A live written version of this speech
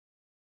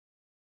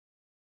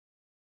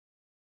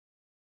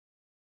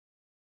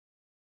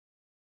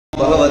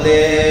भगवते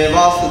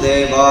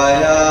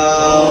वासुदेवाय।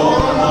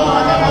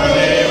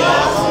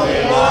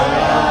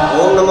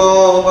 ओम नमो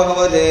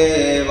भगवते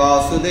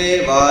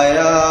वासुदेवाय।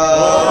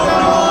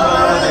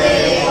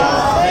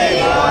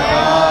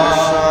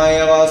 कृष्णाय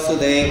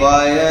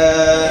वासुदेवाय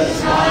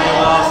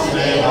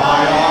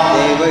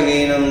देवकी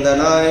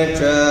नंदनाय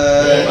च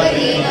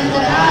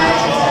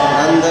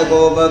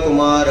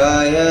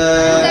नंदगोपकुमाराय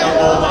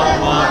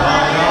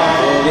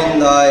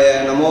गोविंदाय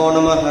नमो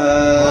नमः।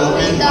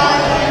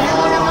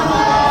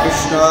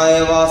 कृष्णाय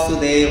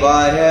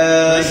वासुदेवाय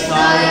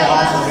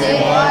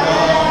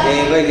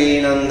देवकी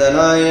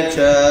नंदनाय च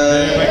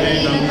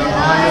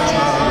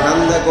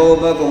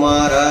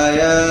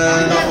नंदगोपकुमाराय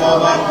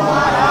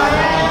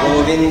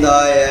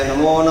गोविंदाय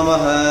नमो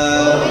नमः।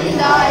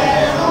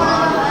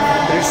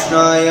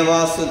 कृष्णाय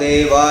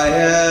वासुदेवाय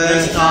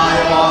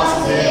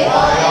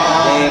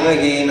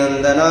देवकी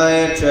नंदनाय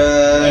च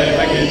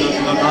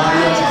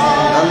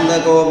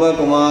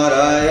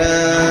नंदगोपकुमाराय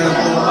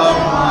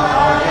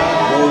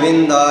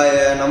गोविंदाय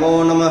नमो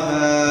नमः।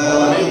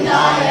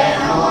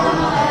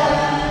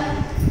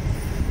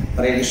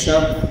 हरे कृष्णा।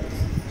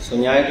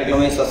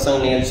 ஞாயிற்றுக்கிழமை சத்சங்க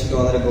நிகழ்ச்சிக்கு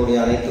வந்திருக்கக்கூடிய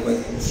அனைத்து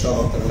கிருஷ்ண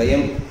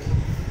பக்தர்களையும்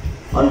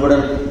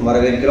அன்புடன்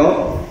வரவேற்கிறோம்.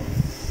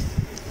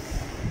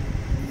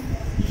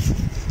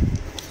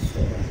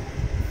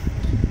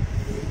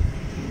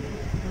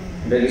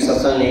 இன்றைக்கு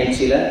சத்சங்க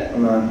நிகழ்ச்சியில்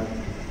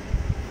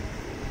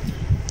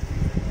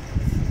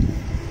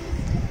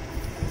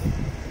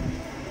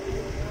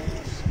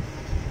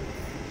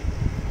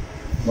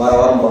வார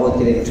வாரம்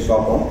பகவத்கீதை பற்றி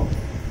பார்ப்போம்.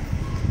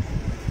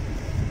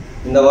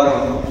 இந்த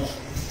வாரம்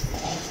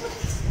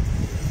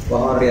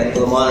பகவானுடைய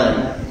அற்புதமான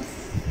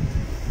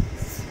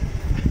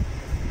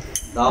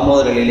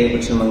தாமோதர லீலையை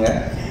பற்றி நம்ம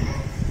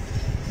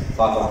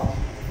பார்க்கலாம்.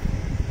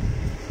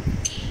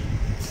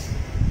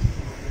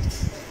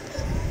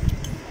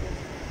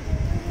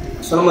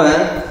 நம்ம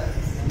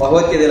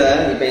பகவத்கீதையில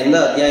இப்ப எந்த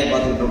அத்தியாயம்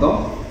பார்த்துட்டு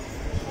இருக்கோம்?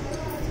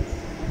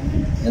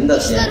 எந்த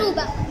அத்தியாயம்?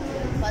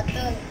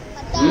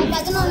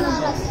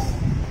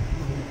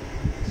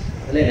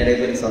 அதுல நிறைய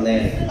பேருக்கு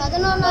சந்தேகம் இருக்கு.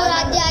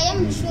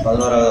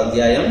 11வது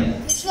அத்தியாயம்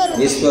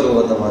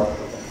விஸ்வரூபத்தை பார்த்து.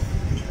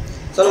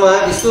 நம்ம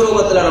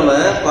விஸ்வரூபத்துல நம்ம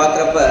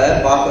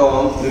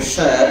பார்க்கிறோம்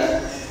கிருஷ்ணர்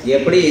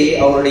எப்படி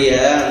அவருடைய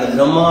அந்த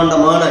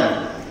பிரம்மாண்டமான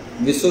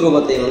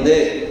விஸ்வரூபத்தை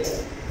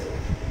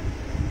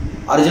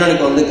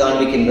அர்ஜுனனுக்கு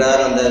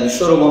காண்பிக்கின்றார். அந்த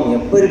விஸ்வரூபம்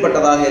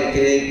எப்படிப்பட்டதாக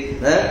இருக்கு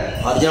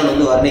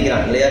அர்ஜுனன்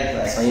வர்ணிக்கிறான் இல்லையா?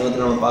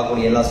 சமீபத்தில் நம்ம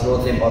பார்க்கக்கூடிய எல்லா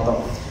ஸ்லோகத்திலையும்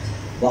பார்த்தோம்.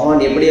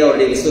 பகவான் எப்படி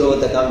அவருடைய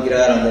விஸ்வரூபத்தை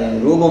காமிக்கிறார். அந்த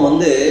ரூபம்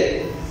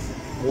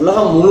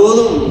உலகம்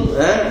முழுவதும்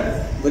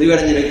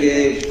விரிவடைஞ்சிருக்கு.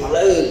 பல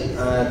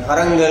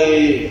கரங்கள்,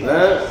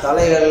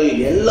 தலைகள்,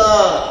 எல்லா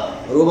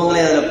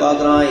ரூபங்களையும் அதில்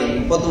பார்க்குறான்.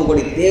 33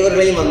 கோடி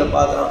தேவர்களையும் அதில்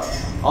பார்க்குறான்.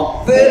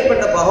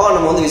 அப்பேற்பட்ட பகவான்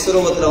நம்ம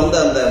விஸ்வரூபத்தில்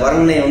அந்த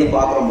வர்ணனையை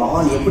பார்க்குறோம்.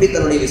 பகவான் எப்படி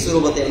தன்னுடைய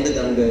விஸ்வரூபத்தை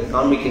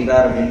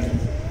காண்பிக்கின்றார் அப்படின்ட்டு.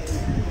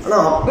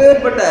 ஆனால்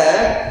அப்பேற்பட்ட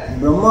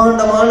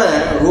பிரம்மாண்டமான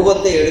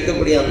ரூபத்தை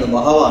எடுக்கக்கூடிய அந்த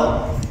பகவான்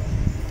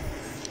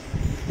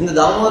இந்த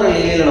தாமோதர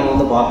லீலையில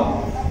நம்ம பார்க்கணும்.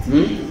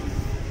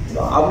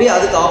 அப்படியே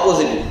அதுக்கு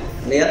ஆப்போசிட்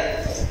இல்லையா?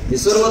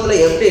 விஸ்வரூபத்துல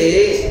எப்படி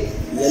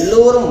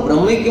எல்லோரும்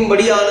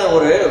பிரமிக்கும்படியான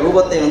ஒரு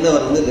ரூபத்தை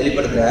அவர்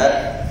வெளிப்படுத்துறார்.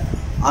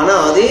 ஆனா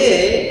அதே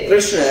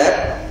கிருஷ்ணர்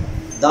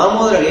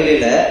தாமோதர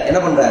லீலையில என்ன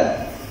பண்றார்?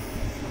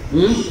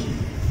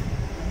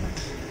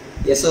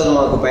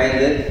 யசோதமாவுக்கு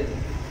பயந்து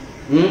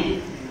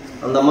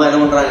அந்த அம்மா என்ன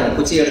பண்றாங்க?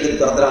 குச்சி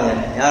எடுத்துட்டு துரத்துறாங்க.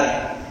 யார்?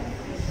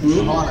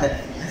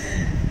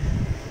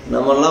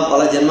 நம்மெல்லாம்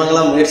பல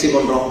ஜென்மங்களாம் முயற்சி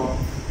பண்றோம்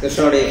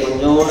கிருஷ்ணனுடைய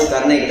கொஞ்சோண்டு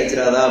கருணை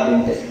கிடைச்சிடாதா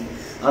அப்படின்ட்டு.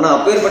 ஆனா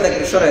அப்பேற்பட்ட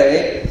கிருஷ்ணரை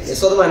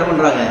யசோதமா என்ன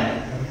பண்றாங்க?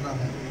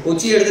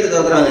 குச்சி எடுத்துட்டு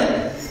துரத்துறாங்க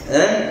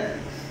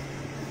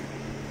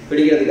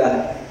பிடிக்கிறதுக்காக.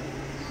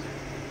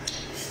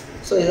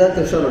 ஸோ இதுதான்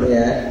கிருஷ்ணனுடைய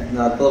இந்த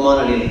அற்புதமான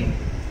லீலை.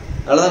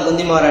 அதனாலதான்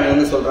குந்தி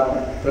மகாராணி சொல்றாங்க,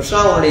 கிருஷ்ணா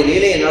உன்னுடைய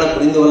லீலை என்னால்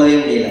புரிந்து கொள்ளவே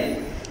முடியல.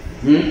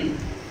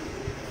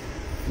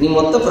 நீ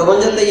மொத்த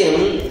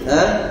பிரபஞ்சத்தையும்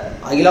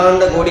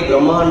அகிலாண்ட கோடி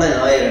பிரம்மாண்ட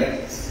நாயகன்,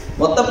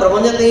 மொத்த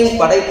பிரபஞ்சத்தையும்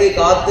படைத்து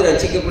காத்து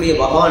ரட்சிக்கக்கூடிய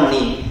பகவான்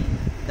நீ.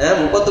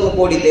 33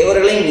 கோடி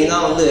தேவர்களையும் நீ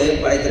தான்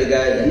படைத்திருக்க.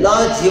 எல்லா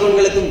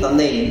ஜீவன்களுக்கும்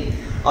தந்தை நீ.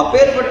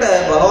 அப்பேற்பட்ட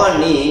பகவான்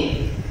நீ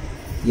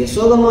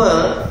யசோதமா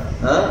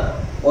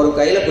ஒரு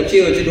கையில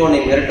குச்சியை வச்சுட்டு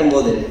உன்னை மிரட்டும்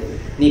போது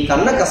நீ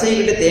கண்ணை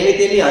கசைக்கிட்டு தேம்பி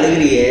தேம்பி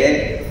அழுகிறியே,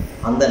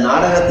 அந்த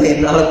நாடகத்தை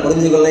என்னால்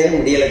புரிஞ்சு கொள்ளவே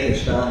முடியல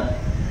கிருஷ்ணா.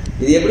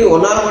 இது எப்படி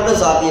ஒன்னால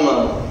மட்டும்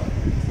சாத்தியமாகும்?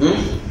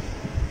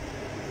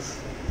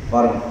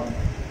 பாருங்க,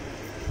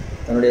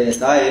 தன்னுடைய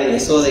தாய்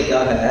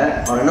யசோதைக்காக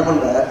அவர் என்ன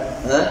பண்றார்?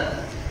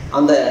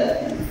 அந்த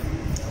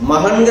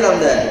மகன்கிற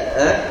அந்த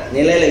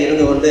நிலையில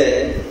இருந்து கொண்டு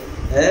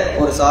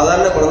ஒரு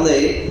சாதாரண குழந்தை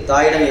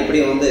தாயிடம் எப்படி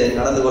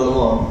நடந்து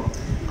கொள்ளுமோ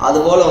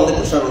அதுபோல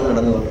கிருஷ்ணன்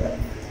நடந்து கொள்றார்.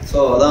 ஸோ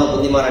அதான்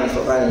குந்தி மகாராணி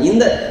சொல்றாங்க,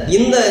 இந்த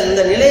இந்த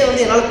இந்த நிலையை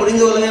என்னால்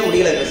புரிந்து கொள்ளவே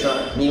முடியல கிருஷ்ணா.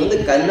 நீ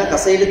கண்ணை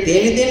கசையிட்டு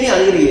தேம்பி தேம்பி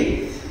அழுகிறியே,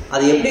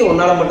 அது எப்படி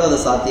ஒன்னால மட்டும் அது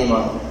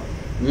சாத்தியமாகும்?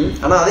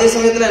 ஆனா அதே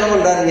சமயத்துல என்ன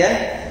பண்றாருங்க?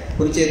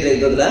 குருச்சேத்திர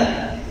யுத்தத்துல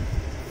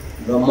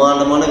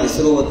பிரம்மாண்டமான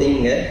விஸ்வரூபத்தையும்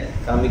இங்க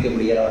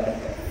காமிக்கப்படுகிறார்கள்.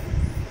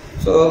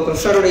 ஸோ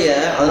கிருஷ்ணருடைய,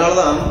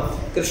 அதனாலதான்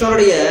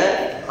கிருஷ்ணருடைய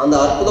அந்த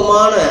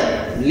அற்புதமான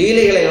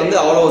லீலைகளை வந்து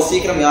அவ்வளவு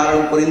சீக்கிரம்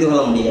யாராலும் புரிந்து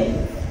கொள்ள முடியாது.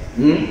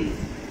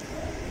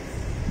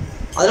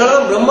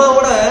 அதனாலதான்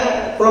பிரம்மாவோட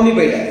குழம்பி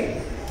போயிட்டார்.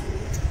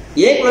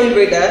 ஏன் குழம்பி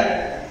போயிட்டார்?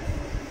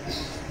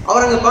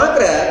 அவர் அங்க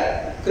பார்க்கிற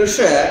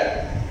கிருஷ்ணர்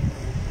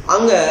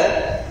அங்க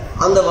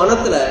அந்த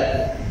வனத்துல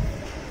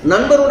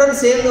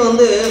நண்பருடன் சேர்ந்து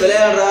வந்து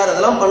விளையாடுறார்,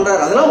 அதெல்லாம்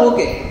பண்றாரு, அதெல்லாம்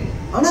ஓகே.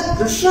 ஆனா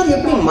கிருஷ்ணர்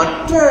எப்படி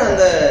மற்ற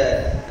அந்த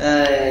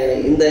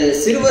இந்த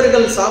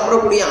சிறுவர்கள்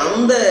சாப்பிடக்கூடிய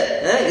அந்த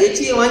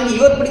எச்சியை வாங்கி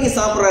இவர் பிடிங்க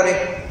சாப்பிட்றாரு,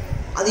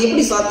 அது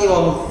எப்படி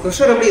சாத்தியமாகும்?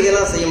 கிருஷ்ணர் எப்படி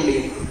இதெல்லாம் செய்ய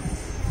முடியும்?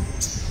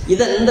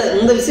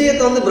 இந்த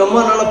விஷயத்தை வந்து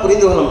பிரம்மானால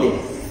புரிந்து கொள்ள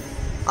முடியும்.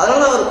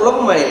 அதனால அவர்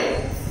குழப்பமாயிடும்.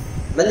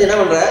 என்ன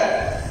பண்ற,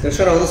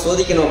 கிருஷ்ணரை வந்து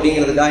சோதிக்கணும்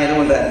அப்படிங்கிறதுக்காக என்ன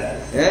பண்ற,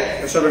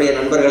 கிருஷ்ணருடைய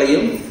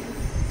நண்பர்களையும்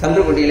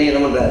கன்றுக்குட்டிகளையும்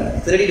என்ன பண்றாரு,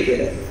 திருடிட்டு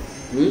போயிடாரு.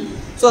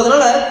 ஸோ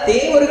அதனால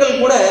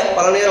தேவர்கள் கூட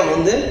பல நேரம்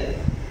வந்து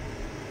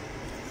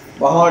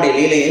பகவானுடைய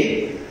லீலையை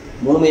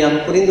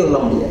முழுமையாக புரிந்து கொள்ள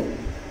முடியாது.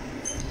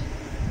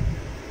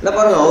 இல்லை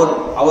பாருங்க,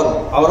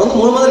 அவர் வந்து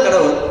முழுமதர்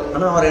கடவுள்.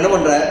 ஆனா அவர் என்ன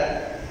பண்ற,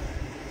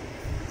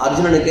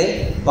 அர்ஜுனனுக்கு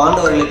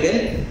பாண்டவர்களுக்கு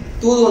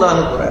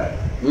தூதுவனாக போறார்.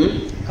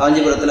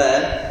 காஞ்சிபுரத்துல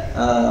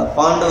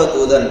பாண்டவ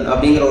தூதன்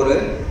அப்படிங்கிற ஒரு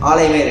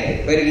ஆலயமே இருக்கு,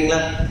 போயிருக்கீங்களா?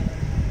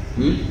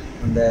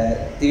 அந்த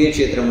திவ்ய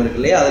கஷேத்திரம் இருக்கு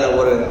இல்லையா, அதுல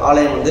ஒரு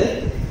ஆலயம் வந்து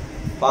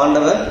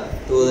பாண்டவ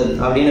தூதன்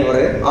அப்படின்னு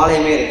ஒரு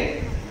ஆலயமே இருக்கு.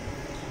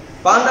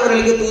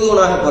 பாண்டவர்களுக்கு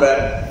தூதுவனாக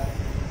போறார்.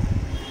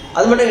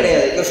 அது மட்டும்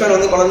கிடையாது, கிருஷ்ணன்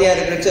வந்து குழந்தையா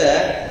இருக்கிறச்ச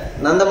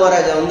நந்த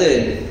மகாராஜா வந்து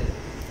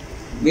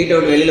வீட்டை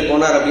விட்டு வெளியில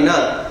போனார் அப்படின்னா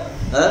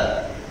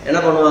என்ன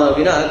பண்ணுவாங்க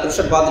அப்படின்னா,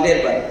 கிருஷ்ணர் பார்த்துட்டே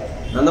இருப்பார்.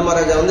 நந்த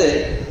மகாராஜா வந்து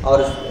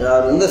அவர்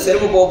இந்த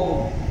செருப்பு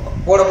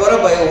போட போற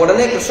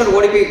உடனே கிருஷ்ணர்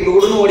ஓடி போய்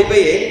குடுன்னு ஓடி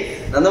போய்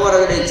நந்த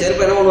மகாராஜுடைய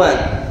செருப்பை என்ன பண்ணுவார்,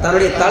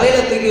 தன்னுடைய தலையில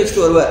தூக்கி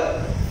வச்சுட்டு வருவார்.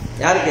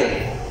 யாருக்கு?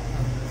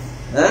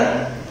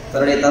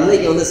 தன்னுடைய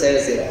தந்தைக்கு வந்து சேவை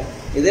செய்வார்.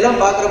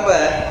 இதெல்லாம் பார்க்குறப்ப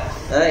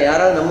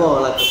யாராவது நம்ம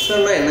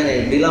கிருஷ்ணன்னா என்னங்க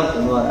இப்படிலாம்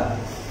பண்ணுவாரா,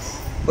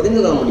 புரிந்து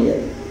கொள்ள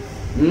முடியாது.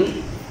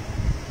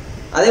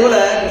 அதே போல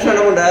கிருஷ்ணன்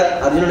என்ன பண்றார்,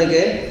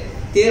 அர்ஜுனனுக்கு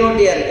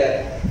தேரோட்டியா இருக்கார்.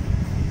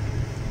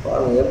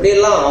 பாருங்க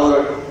எப்படியெல்லாம்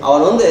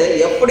அவர் வந்து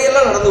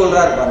எப்படியெல்லாம் நடந்து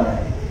கொள்றாரு பாருங்க.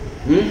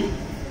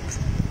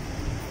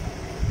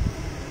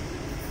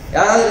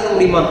 யாராவது இருக்க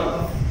முடியுமா?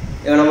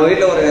 நம்ம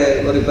வீட்டில்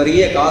ஒரு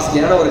பெரிய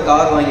காஸ்ட்லியான ஒரு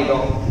கார்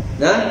வாங்கிட்டோம்,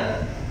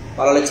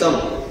 பல லட்சம்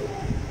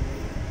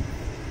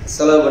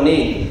செலவு பண்ணி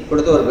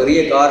கொடுத்து ஒரு பெரிய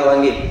கார்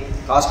வாங்கி,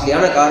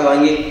 காஸ்ட்லியான கார்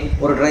வாங்கி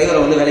ஒரு டிரைவரை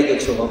வந்து வேலைக்கு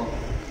வச்சுருக்கோம்.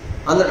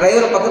 அந்த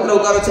டிரைவரை பக்கத்தில்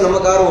உட்கார வச்சு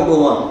நம்ம கார்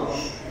ஓட்டுவோம்.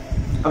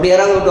 அப்படி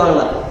யாராவது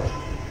ஓட்டுவாங்களா?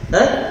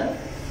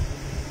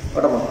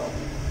 ஓட்டமா?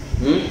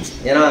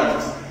 ஏன்னா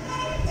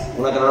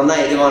உனக்கு நான்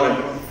தான் எஜமானன்,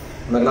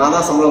 உனக்கு நான்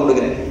தான் சம்பளம்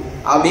கொடுக்குறேன்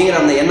அப்படிங்கிற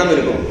அந்த எண்ணம்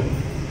இருக்கும்.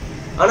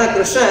 ஆனா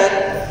கிருஷ்ணர்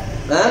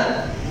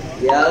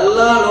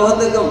எல்லா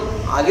லோகத்துக்கும்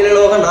அகில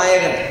லோக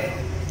நாயகன்.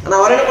 ஆனா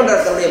அவர் என்ன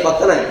பண்றார், தன்னுடைய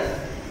பக்தனை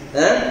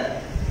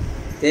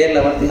தேர்ல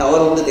வந்து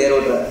அவர் வந்து தேர்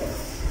ஓட்டுறார்.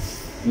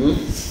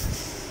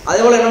 அதே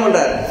போல என்ன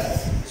பண்றார்,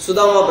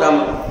 சுதாமா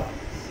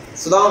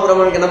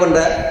பிராமணனுக்கு என்ன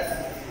பண்றார்,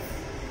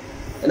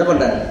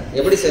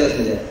 எப்படி சேவை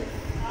செஞ்சார்?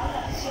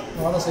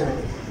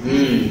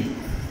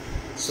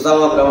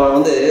 சுதாமா பிராமணன்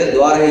வந்து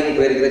துவாரகைக்கு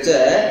போயிருக்கிறச்ச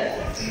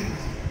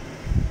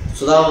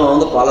சுதாமா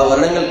வந்து பல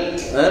வருடங்கள்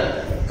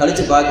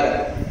கழிச்சு பார்க்கிறார்.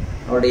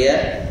 அவருடைய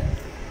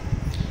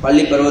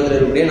பள்ளி பருவத்தில்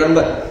இருக்கக்கூடிய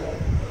நண்பர்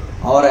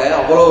அவரை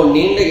அவ்வளோ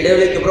நீண்ட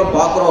இடைவெளிக்கு அப்புறம்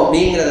பார்க்குறோம்.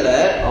 அப்படிங்கிறதுல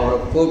அவரை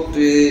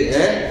கூப்பிட்டு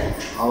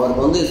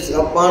அவருக்கு வந்து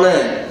சிறப்பான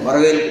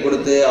வரவேற்பு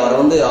கொடுத்து அவரை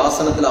வந்து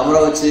ஆசனத்தில் அமர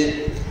வச்சு,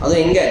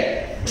 அதுவும் எங்க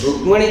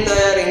ருக்மணி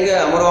தாயார் எங்க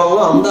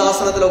அமர்வாங்களோ அந்த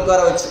ஆசனத்தில்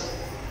உட்கார வச்சு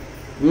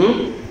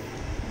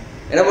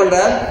என்ன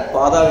பண்றார்,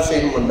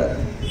 பாதாபிஷேகம் பண்றார்.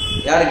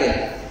 யாருக்கு?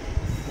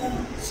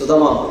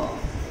 சுதமா.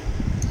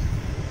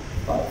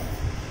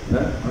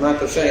 ஆனா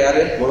கிருஷ்ணர்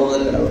யாரு?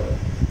 முழுவதும் கடவுள்.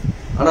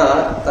 ஆனா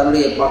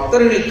தன்னுடைய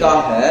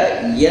பக்தர்களுக்காக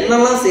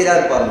என்னெல்லாம்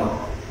செய்யறாரு பாருங்க.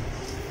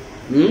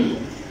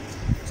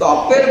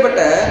 அப்பேற்பட்ட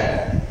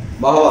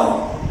பகவான்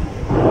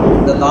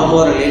இந்த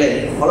தாமோர லீலை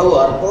அவ்வளவு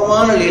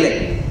அற்புதமான லீலை.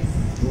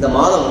 இந்த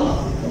மாதம்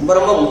ரொம்ப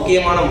ரொம்ப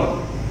முக்கியமான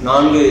மாதம்.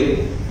 4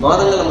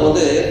 மாதங்கள் நம்ம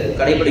வந்து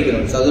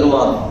கடைபிடிக்கிறோம்.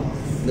 சதுர்மாதம்,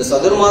 இந்த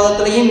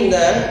சதுர்மாதத்திலையும் இந்த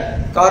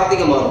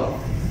கார்த்திகை மாதம்,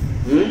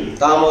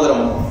 தாமோதர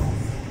மாதம்.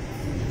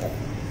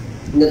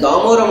 இந்த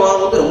தாமோதர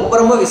மாதம் வந்து ரொம்ப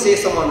ரொம்ப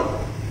விசேஷமானது.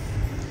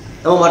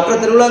 நம்ம மற்ற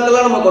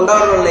திருவிழாக்கள்லாம் நம்ம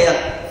கொண்டாடுறோம் இல்லையா,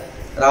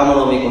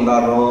 ராமநவமி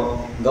கொண்டாடுறோம்,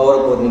 கௌர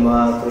பூர்ணிமா,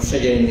 கிருஷ்ண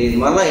ஜெயந்தி, இது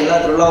மாதிரிலாம் எல்லா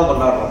திருவிழாவும்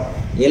கொண்டாடுறோம்.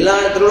 எல்லா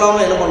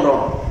திருவிழாவும் என்ன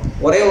பண்றோம்,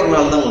 ஒரே ஒரு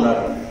நாள் தான்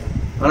கொண்டாடுறோம்.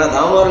 ஆனா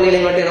தாமோதர லீலை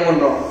மட்டும் என்ன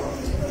பண்றோம்,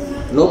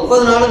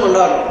 30 நாளும்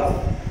கொண்டாடுறோம்.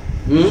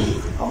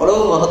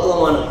 அவ்வளவு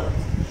மகத்துவமான.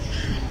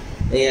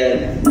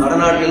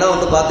 வடநாட்டிலாம்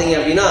வந்து பார்த்தீங்க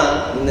அப்படின்னா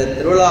இந்த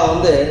திருவிழா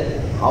வந்து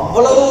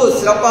அவ்வளவு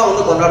சிறப்பாக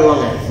வந்து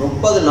கொண்டாடுவாங்க.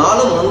 30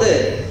 நாளும் வந்து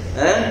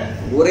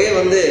ஒரே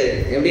வந்து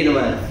எப்படி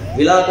நம்ம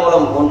விழா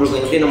கோலம்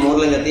போன்றிருக்கும். எப்படி நம்ம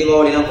ஊர்ல இங்க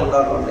தீபாவளிலாம்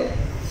கொண்டாடுறோம்,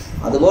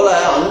 அதுபோல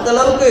அந்த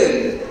அளவுக்கு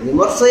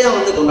விமர்சையா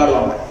வந்து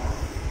கொண்டாடுவாங்க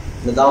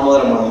இந்த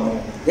தாமோதர மாதம்.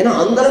 ஏன்னா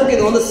அந்த அளவுக்கு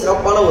இது வந்து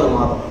சிறப்பான ஒரு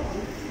மாதம்,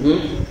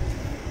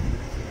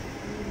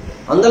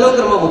 அந்த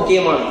அளவுக்கு ரொம்ப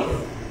முக்கியமானது.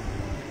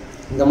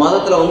 இந்த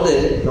மாதத்துல வந்து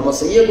நம்ம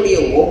செய்யக்கூடிய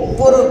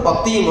ஒவ்வொரு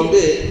பக்தியும்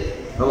வந்து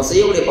நம்ம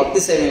செய்யக்கூடிய பக்தி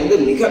சேவை வந்து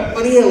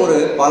மிகப்பெரிய ஒரு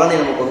பலனை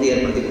நமக்கு வந்து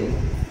ஏற்படுத்தி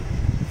கொடுக்கும்.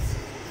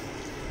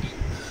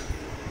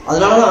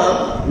 அதனாலதான்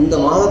இந்த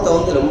மாதத்தை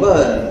வந்து ரொம்ப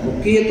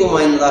முக்கியத்துவம்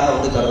வாய்ந்ததாக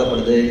வந்து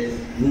கருதப்படுது.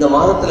 இந்த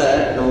மாதத்துல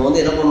நம்ம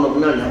வந்து என்ன பண்ணணும்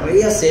அப்படின்னா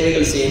நிறைய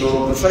சேவைகள்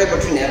செய்யணும், கிருஷ்ணரை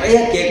பற்றி நிறைய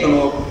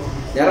கேட்கணும்,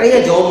 நிறைய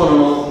ஜெபம்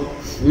பண்ணணும்.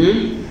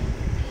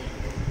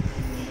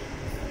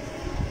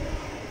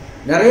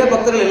 நிறைய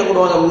பக்தர்கள் என்ன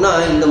பண்ணுவாங்க அப்படின்னா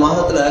இந்த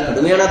மாதத்துல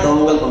கடுமையான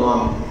தவங்கள்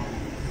பண்ணுவாங்க.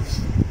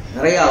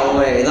 நிறைய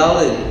அவங்க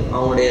ஏதாவது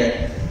அவங்களுடைய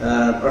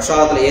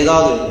பிரசாதத்துல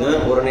ஏதாவது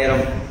ஒரு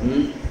நேரம்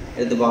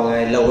எடுத்துப்பாங்க.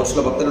 இல்லை ஒரு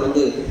சில பக்தர்கள்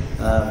வந்து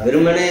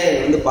வெறுமனே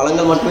வந்து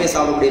பழங்கள் மட்டுமே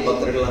சாப்பிடக்கூடிய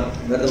பக்தர்கள்லாம்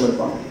விரதம்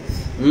இருப்பாங்க.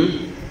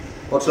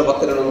 ஒரு சில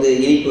பக்தர்கள் வந்து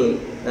இனிப்பு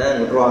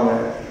விட்டுருவாங்க.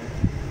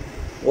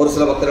 ஒரு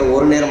சில பக்தர்கள்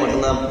ஒரு நேரம்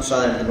மட்டும்தான்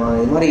பிரசாதம்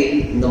எடுத்துப்பாங்க. இது மாதிரி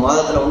இந்த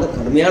மாதத்துல வந்து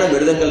கடுமையான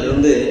விரதங்கள்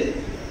இருந்து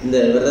இந்த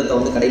விரதத்தை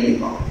வந்து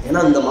கடைபிடிப்பாங்க.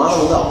 ஏன்னா இந்த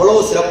மாதம் வந்து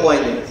அவ்வளவு சிறப்பு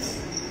வாய்ந்தது.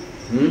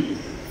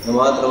 இந்த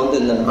மாதத்துல வந்து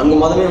இந்த 4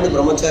 மாதமே வந்து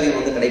பிரம்மச்சாரியம்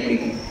வந்து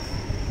கடைபிடிக்கணும்.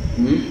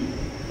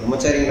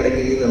 பிரம்மச்சாரியம்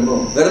கடைபிடிக்கிறது ரொம்ப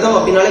விரதம்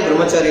அப்படின்னாலே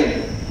பிரம்மச்சாரியம்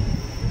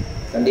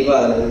கண்டிப்பா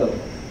அதில் விரதம்.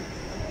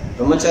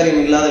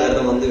 பிரம்மச்சாரியம் இல்லாத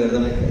விரதம் வந்து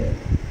விரதமே கிடையாது.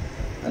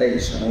 ஹரே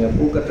கிருஷ்ணா. அங்கே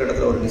பூக்கட்டுற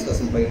இடத்துல ஒரு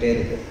டிஸ்கஷன் போயிட்டே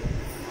இருக்கு.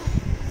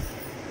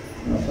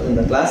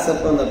 இந்த கிளாஸ்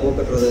அப்போ அந்த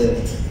பூக்கட்டுறது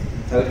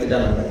தவிர்த்துட்டா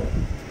நல்லது.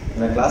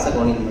 நான் கிளாஸை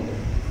கவனிக்க மாட்டேன்.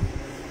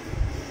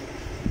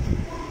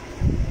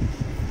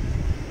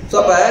 ஸோ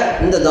அப்போ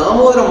இந்த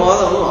தாமோதர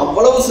மாதம்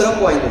அவ்வளவு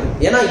சிறப்பு வாய்ந்தது.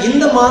 ஏன்னா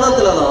இந்த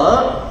மாதத்துல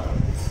தான்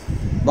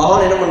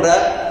பகவான் என்ன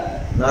பண்றார்,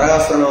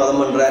 நரகாசுரனை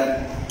வதம் பண்றார்.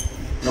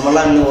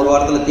 நம்மெல்லாம் இன்னும் ஒரு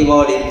வாரத்தில்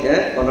தீபாவளி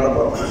கொண்டாட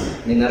போகிறோம்.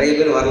 நீ நிறைய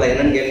பேர் வரல,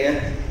 என்னன்னு கேளுங்க.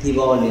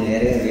 தீபாவளி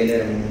நிறைய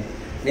வேலை.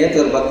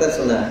 நேற்று ஒரு பக்தர்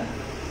சொன்னார்,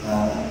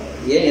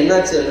 ஏன்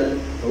என்னாச்சு?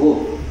 ஓ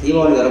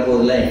தீபாவளி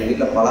வரப்போகுதுல்ல, எங்கள்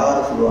வீட்டில்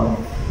பலகாரம் சொல்லுவாங்க.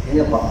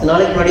 எங்க 10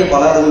 நாளைக்கு முன்னாடியே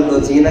பலகாரம் வீட்டு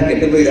வச்சிங்கன்னா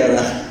கெட்டு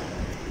போயிடாதா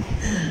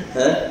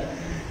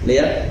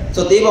இல்லையா?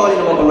 ஸோ தீபாவளி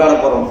நம்ம கொண்டாட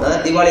போகிறோம்.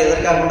 தீபாவளி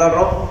எதற்காக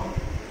கொண்டாடுறோம்?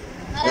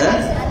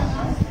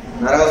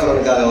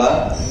 நரகாசுரனுக்காகவா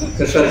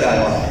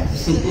கிருஷ்ணருக்காகவா?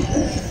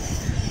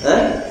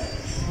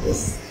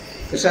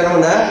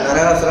 கிருஷ்ணன்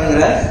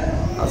நரகாசுரங்கிற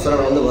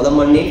அசுரனை வந்து வதம்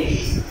பண்ணி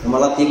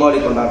நம்மளாம் தீபாவளி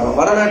கொண்டாடுறோம்.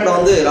 வடநாட்டில்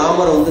வந்து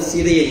ராமர் வந்து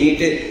சீதையை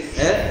மீட்டு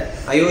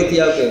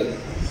அயோத்தியாவுக்கு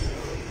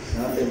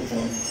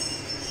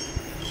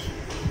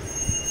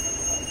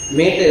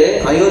மீட்டு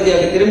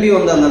அயோத்தியாவுக்கு திரும்பி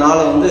வந்த அந்த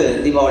நாளை வந்து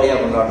தீபாவளியா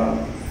கொண்டாடுறாங்க.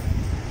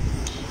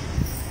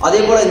 அதே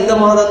போல இந்த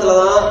மாதத்துல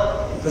தான்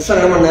கிருஷ்ணன்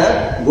என்ன பண்ண,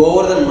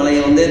 கோவர்தன்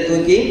மலையை வந்து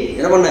தூக்கி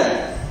என்ன பண்ண,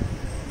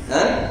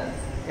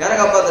 யாரை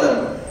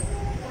காப்பாத்துறாங்க?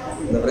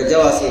 இந்த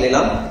பிரஜவாசிகளை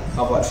எல்லாம்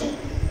காப்பாற்று.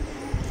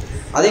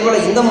 அதே போல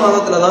இந்த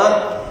மாதத்துலதான்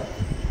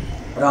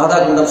ராதா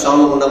குண்டம்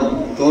சாம குண்டம்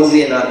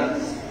தோன்றிய நாள்.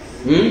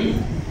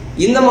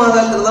 இந்த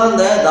மாதத்துல தான்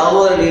இந்த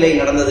தாமோதர லீலை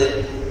நடந்தது.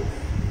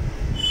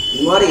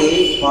 இது மாதிரி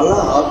பல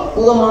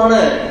அற்புதமான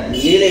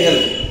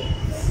லீலைகள்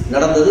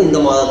நடந்தது இந்த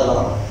மாதத்துல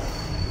தான்.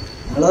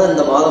 அதனால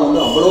இந்த மாதம்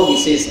வந்து அவ்வளோ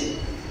விசேஷம்.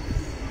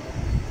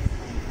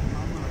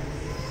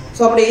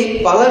 ஸோ அப்படி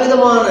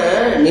பலவிதமான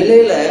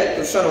நிலையில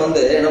கிருஷ்ணன்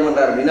வந்து என்ன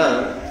பண்றார் அப்படின்னா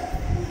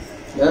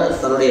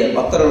தன்னுடைய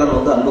பக்தர்களுடன்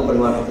வந்து அன்பு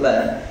பரிமாற்றத்துல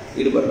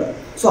ஈடுபடுறார்.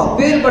 ஸோ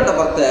அப்பேற்பட்ட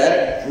பக்தர்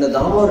இந்த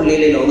தாமோதர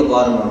லீலையில வந்து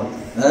பாருங்க,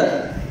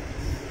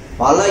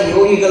 பல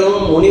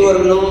யோகிகளும்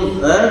முனிவர்களும்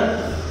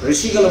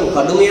ரிஷிகளும்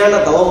கடுமையான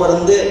தவம்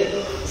இருந்து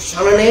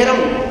சன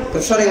நேரம்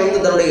கிருஷ்ணரை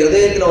வந்து தன்னுடைய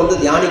ஹிருதயத்துல வந்து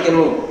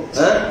தியானிக்கணும்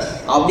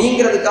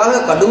அப்படிங்கிறதுக்காக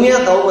கடுமையா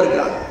தவம்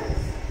இருக்கிறாங்க.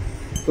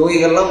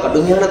 யோகிகள்லாம்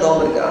கடுமையான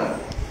தவம் இருக்கிறாங்க.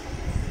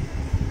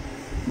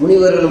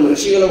 முனிவர்களும்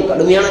ரிஷிகளும்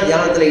கடுமையான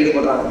தியானத்துல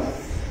ஈடுபடுறாங்க.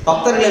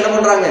 பக்தர்கள் என்ன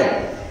பண்றாங்க,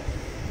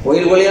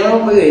 கோயில்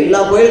கோயிலெல்லாம் போய் எல்லா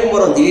கோயிலுக்கும்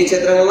போறோம், திவ்ய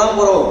சேத்திரங்கள்லாம்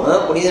போறோம்,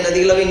 புனித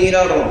நதிகளை போய்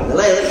நீராடுறோம்.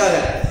 இதெல்லாம் எதற்காக?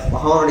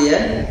 பகவானுடைய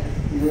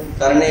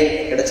கருணை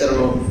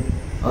கிடைச்சிடணும்,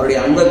 அவருடைய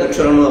அன்பை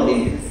பெற்றிடணும்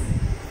அப்படின்னு.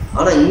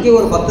 ஆனா இங்க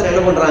ஒரு பக்தர்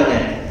என்ன பண்றாங்க,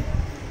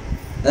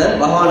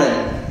 பகவானை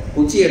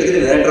குச்சி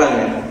எடுத்துட்டு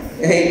விரட்டுறாங்க.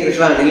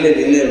 கிருஷ்ணா நில்லு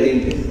நில்லு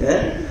அப்படின்ட்டு.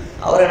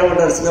 அவர் என்ன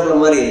பண்றாரு, சின்ன பிள்ளை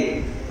மாதிரி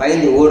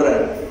பயந்து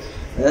ஓடுறாரு.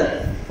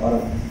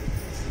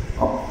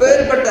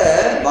 அப்பேற்பட்ட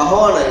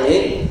பகவானை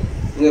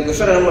இங்க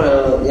கிருஷ்ணர்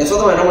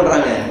யசோதமா என்ன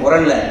பண்றாங்க,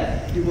 உரல்ல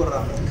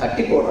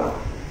கட்டி போடுறாங்க.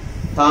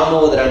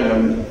 தாமோதரன்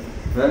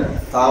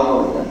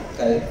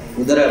தாமோதர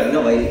உதர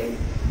அப்படின்னா வயிறு,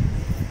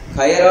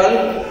 கயரால்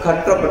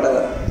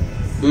கற்றப்பட்டவர்.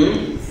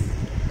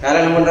 யார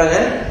என்ன பண்றாங்க,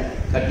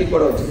 கட்டி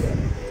போட வச்சிருக்காங்க.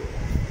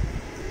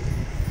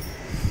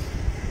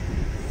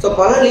 ஸோ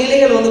பல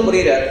லீலைகள் வந்து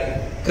புரியுறார்.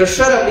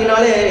 கிருஷ்ணர்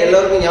அப்படின்னாலே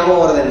எல்லாருக்கும்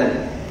ஞாபகம் வர்றது என்ன?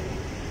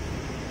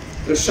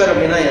 கிருஷ்ணர்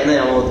அப்படின்னா என்ன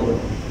ஞாபகத்துக்கு?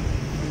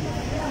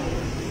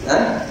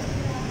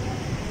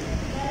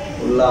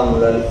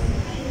 உள்ளாமுழல்,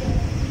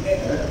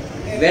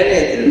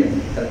 வெண்ணையை திருடு.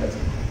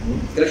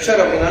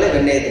 கிருஷ்ணர் அப்படின்னாலே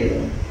வெண்ணையை திருடு.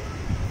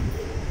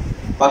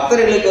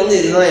 பக்தர்களுக்கு வந்து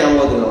இதுதான்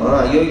ஞாபகத்துக்கு.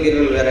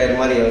 அயோக்கியர்கள் வேற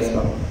மாதிரி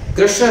யோசிப்பாங்க.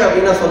 கிருஷ்ணர்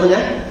அப்படின்னா சொல்லுங்க,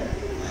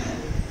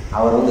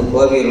 அவர் வந்து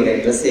கோபியருடைய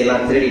ட்ரெஸ்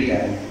எல்லாம்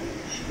திருடிட்டாரு,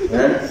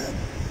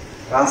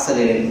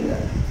 ராசலையில்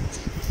இருக்கிறார்.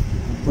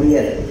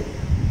 புரியாது.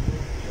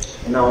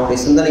 ஏன்னா அவங்களுடைய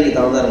சிந்தனைக்கு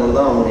தகுந்தார்கள்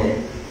தான் அவங்களுடைய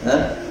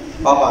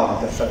பார்ப்பாங்க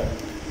கிருஷ்ணர்.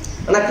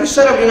 ஆனால்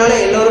கிருஷ்ணர் அப்படின்னாலே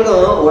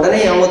எல்லோருக்கும் உடனே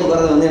ஞாபகத்துக்கு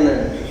வர்றது வந்து என்ன,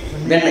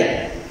 வெண்ணெய்.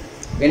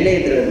 வெண்ணெயை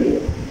திருட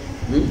முடியும்.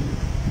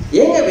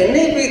 ஏங்க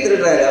வெண்ணெயை போய்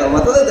திருடுறாரு? அவர்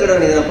மற்றதை திருட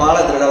வேண்டியது,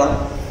 பாலை திருடலாம்,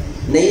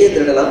 நெய்யை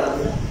திருடலாம்.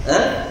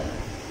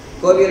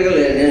 கோபியர்கள்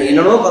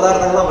என்னென்னோ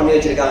பதார்த்தங்கள்லாம் பண்ணி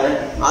வச்சிருக்காங்க,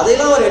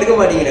 அதையெல்லாம் அவர் எடுக்க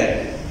மாட்டேங்கிறார்.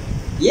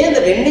 ஏன்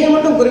இந்த வெண்ணெயை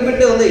மட்டும்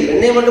குறிப்பிட்டு வந்து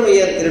வெண்ணெயை மட்டும்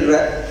ஏன் திருடுற?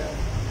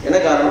 என்ன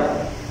காரணம்?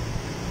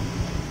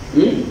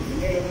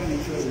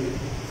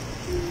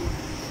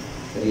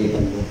 சரி,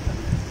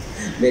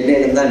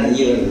 வெண்ணெயில தான்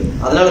நெய் வருது,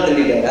 அதனால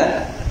திருடிட்டாரா?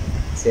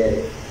 சரி,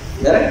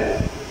 வேற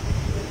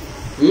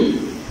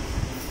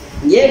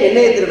ஏன்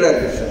வெண்ணெயை திருடுறாரு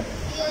கிருஷ்ணன்?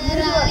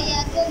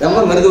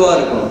 ரொம்ப மிருதுவா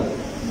இருக்கும்.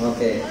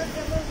 ஓகே,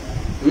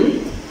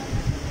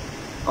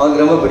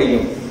 அவருக்கு ரொம்ப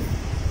பிடிக்கும்.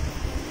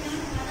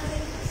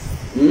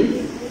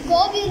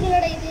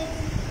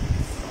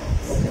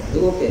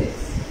 ஓகே,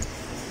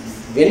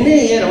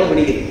 வெண்ணெய் ஏன் ரொம்ப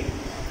பிடிக்குது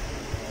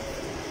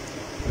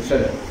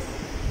கிருஷ்ணன்?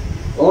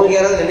 உங்களுக்கு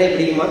யாராவது வெண்ணெய்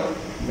பிடிக்குமா?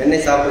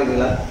 வெண்ணெய்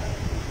சாப்பிட்றீங்களா?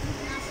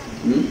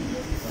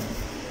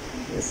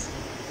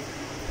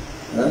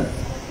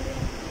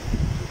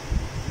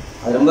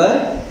 அது ரொம்ப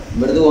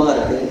மிருதுவாக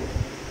இருக்கு,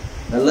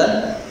 நல்ல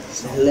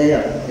வெள்ளையா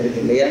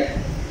இருக்கு இல்லையா?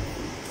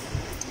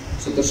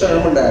 கிருஷ்ணன்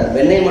என்ன பண்ற?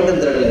 வெண்ணெய்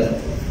மட்டும் திருடல,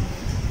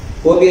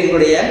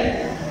 கோபியர்களுடைய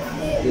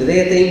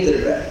இதயத்தையும்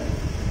திருடுற.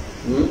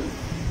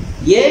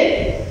 ஏன்?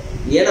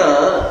 ஏன்னா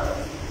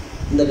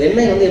இந்த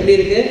வெண்ணெய் வந்து எப்படி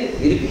இருக்கு?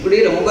 இப்படி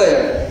ரொம்ப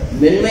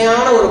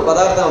மென்மையான ஒரு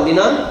பதார்த்தம்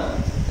அப்படின்னா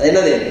அது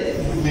என்னது?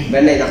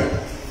 வெண்ணெய் தான்.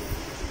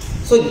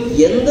 ஸோ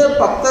எந்த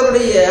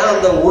பக்தருடைய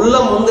அந்த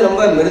உள்ளம் வந்து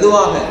ரொம்ப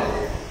மிருதுவாக,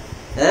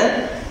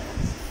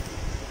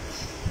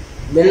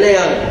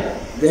 வெண்ணையாக,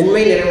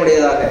 வெண்மை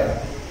நிறைவுடையதாக,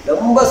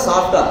 ரொம்ப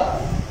சாஃப்டா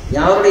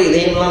யாருடைய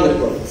இதயம்லாம்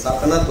இருக்கும்.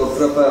 சாப்பிட்டனா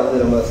தொற்றுறப்ப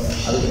வந்து ரொம்ப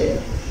அது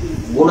கிடையாது.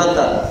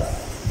 குணத்தால்,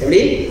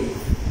 எப்படி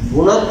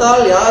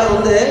குணத்தால் யார்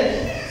வந்து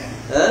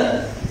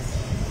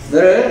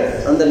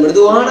அந்த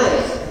மிருதுவான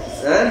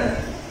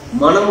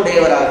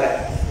மனமுடையவராக,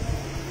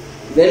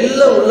 வெள்ள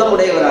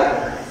உள்ளமுடையவராக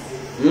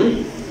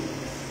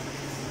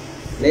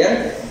இல்லையா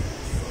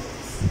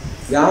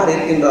யார்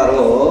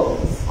இருக்கின்றாரோ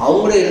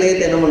அவங்களுடைய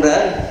இதயத்தை என்ன பண்ற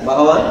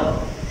பகவான்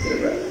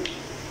இருக்கிறார்.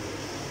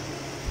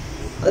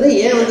 அதனால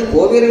ஏன் வந்து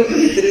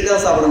கோபியர்களுக்கு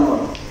திருடிதான் சாப்பிடணுமா?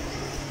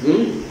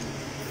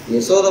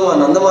 யசோதமா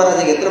நந்த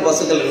மகாராஜாக்கு எத்தனை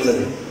பசுக்கள்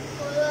இருந்தது?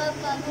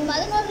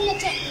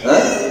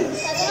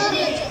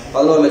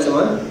 11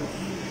 லட்சமா?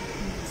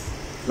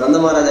 நந்த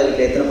மகாராஜா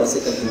வீட்டில் எத்தனை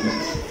பசுக்கள்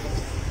இருந்தது?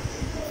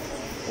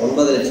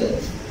 9 லட்சம்.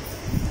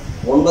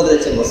 9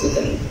 லட்சம்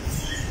பசுக்கள்.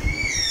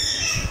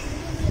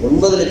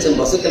 9 லட்சம்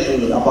பசுக்கள்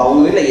இருந்தது. அப்ப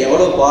அவங்க வீட்டில்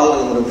எவ்வளவு பால்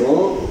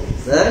இருந்திருக்கும்,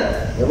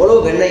 எவ்வளவு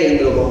வெண்ணெய்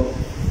இருந்திருக்கும்.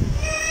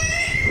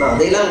 ஆனால்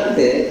அதையெல்லாம்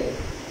விட்டுட்டு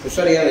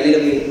கிருஷ்ணரையா வெளியில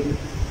போய்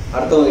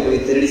அடுத்தவங்க வீட்டு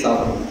போய் திருடி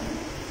சாப்பிடணும்.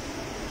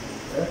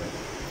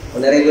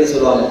 நிறைய பேர்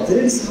சொல்லுவாங்க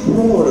திருடி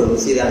சாப்பிடணும் ஒரு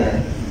ருசி தாங்க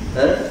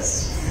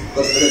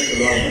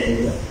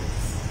சொல்லுவாங்க.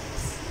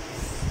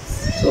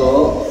 ஸோ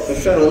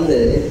கிருஷ்ணர் வந்து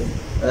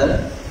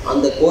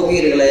அந்த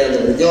கோபியர்களை, அந்த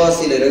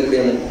விஜயவாசியில்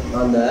இருக்கக்கூடிய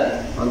அந்த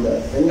அந்த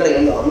பெண்களை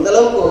வந்து அந்த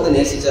அளவுக்கு வந்து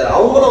நேசிச்சார்.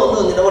 அவங்களும்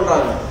வந்து என்ன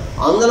பண்றாங்க,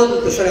 அந்த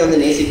அளவுக்கு கிருஷ்ணரை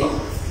வந்து நேசிப்பாங்க.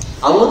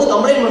 அவங்க வந்து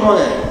கம்ப்ளைண்ட்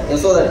பண்ணுவாங்க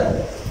யசோதாட்ட,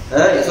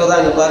 யசோதா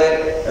இங்க பாரு,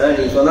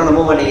 நீ சொன்னா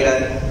நம்ப மாட்டேங்கிற,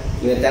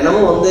 இவன்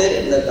தினமும் வந்து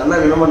இந்த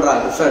கண்ணன் என்ன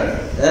பண்றான், கிருஷ்ணன்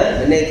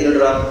வெண்ணெயை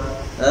திருடுறான்,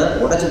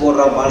 உடைச்சு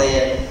போடுறான் பானைய,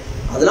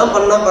 அதெல்லாம்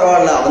பண்ணா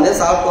பரவாயில்ல, அவன்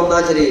தான் சாப்பிட்டு வந்தா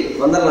சரி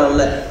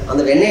வந்துடலாம்ல,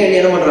 அந்த வெண்ணெய்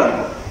என்ன பண்றான்,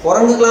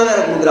 குரங்குக்கெல்லாம்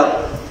வேற கொடுக்குறான்.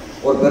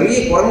 ஒரு பெரிய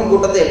குரங்கு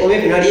கூட்டத்தை எப்பவுமே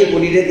பின்னாடியே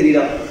கூட்டிகிட்டே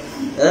திரியிறான்.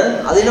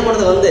 அது என்ன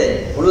பண்ணுது, வந்து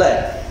உள்ள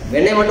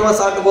வெண்ணெய் மட்டுமா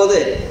சாப்பிட்டு போகுது,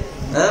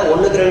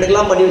 1க்கு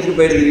 2க்கெல்லாம் பண்ணி வச்சுட்டு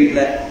போயிடுது,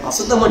 வீட்டில்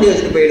அசுத்தம் பண்ணி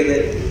வச்சுட்டு போயிடுது.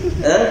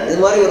 இது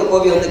மாதிரி ஒரு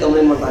கோபி வந்து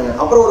கம்ப்ளைண்ட் பண்றாங்க.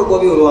 அப்புறம் ஒரு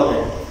கோபி வருவாங்க,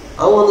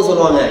 அவங்க வந்து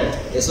சொல்லுவாங்க,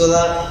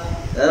 யசோதா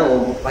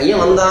உன்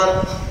பையன் வந்தான்,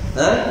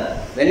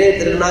 வெண்ணெய்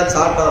திருடுனா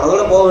சாப்பிட்டான்,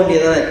 அதோட போக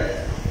வேண்டியதானே,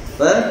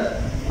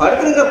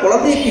 படுக்கிற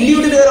குழந்தைய கிள்ளி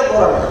விட்டுட்டு வேற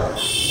போறாங்க.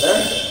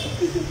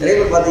 நிறைய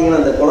பேர் பார்த்தீங்கன்னா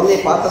அந்த குழந்தைய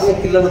பார்த்ததுமே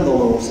கில்லன்னு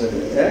தோணும், ஒரு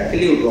சிலர்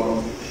கிள்ளி விட்டுருவாங்க.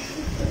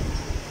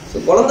 ஸோ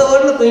குழந்தை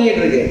வீட்டில்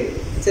தூங்கிட்டு இருக்கு,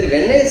 சரி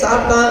வெண்ணெயை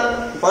சாப்பிட்டான்,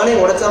 பானையை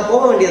உடைச்சான்,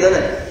 போக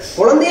வேண்டியதானே,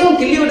 குழந்தையும்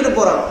கிள்ளி விட்டுட்டு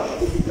போறான்.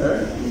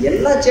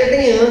 எல்லா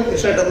சேட்டையும்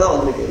கிருஷ்ணகிட்ட தான்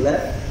வந்திருக்கு இல்லை?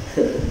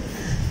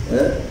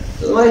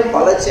 இது மாதிரி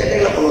பல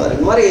சேட்டைகளை பண்ணுவார்.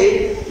 இது மாதிரி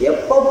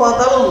எப்போ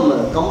பார்த்தாலும்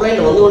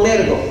கம்ப்ளைண்ட் வந்து கொண்டே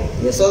இருக்கும்.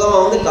 யசோதமா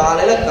வந்து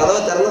காலையில கதவை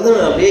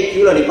திறந்ததுன்னு அப்படியே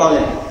கியூல நிற்பாங்க.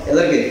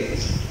 எதற்கு?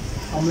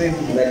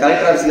 இந்த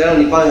கலெக்டர் ஆஃபீஸ்ல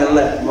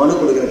நிற்பாங்கல்ல மனு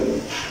கொடுக்கறதுக்கு,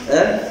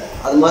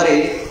 அது மாதிரி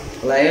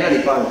லைனா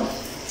நிற்பாங்க.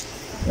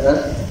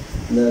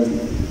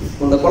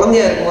 இந்த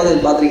குழந்தையா இருக்கும்போது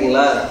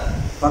பார்த்துருக்கீங்களா,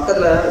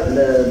 பக்கத்துல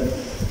இந்த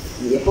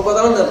எப்போ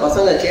பார்த்தாலும் இந்த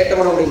பசங்க சேட்டை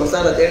பண்ணக்கூடிய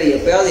பசங்களை தேடி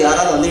எப்பயாவது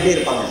யாராவது வந்துகிட்டே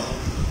இருப்பாங்க.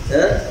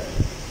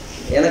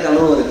 எனக்கு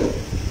அனுபவம் இருக்கு.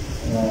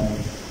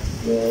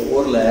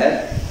 ஊர்ல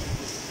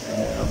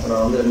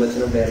அப்புறம் வந்து ரொம்ப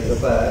சின்ன பிள்ளையா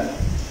இருக்கிறப்ப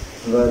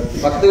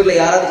பக்கத்து வீட்டில்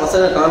யாராவது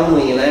பசங்க காணணும்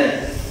வைங்களேன்,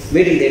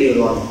 வீட்டுக்கு தேடி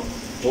வருவாங்க,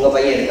 உங்க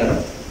பையன் இருக்கானா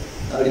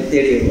அப்படின்னு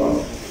தேடி வருவாங்க.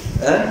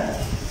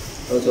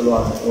 அவங்க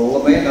சொல்லுவாங்க, உங்க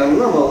பையன்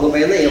காணணும்னா உங்க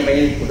பையன் தான் என்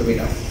பையன் கூட்டு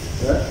போயிட்டான்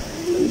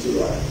அப்படின்னு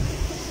சொல்லுவாங்க.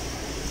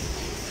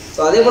 ஸோ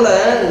அதே போல்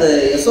இந்த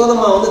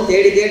யசோதமா வந்து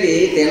தேடி தேடி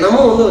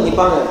தினமும் வந்து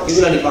நிற்பாங்க,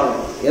 கியூவில் நிற்பாங்க.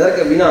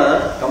 எதற்கு அப்படின்னா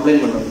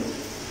கம்ப்ளைண்ட் பண்ணுறது.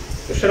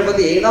 கிருஷ்ணரை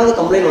பற்றி ஏதாவது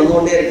கம்ப்ளைண்ட் வந்து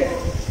கொண்டே இருக்கும்.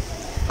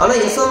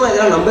 ஆனால் யசோதமா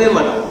இதெல்லாம் நம்பவே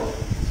மாட்டாங்க.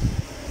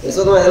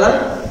 யசோதமா இதெல்லாம்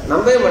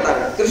நம்பவே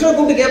மாட்டாங்க. கிருஷ்ணரை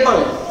கூப்பிட்டு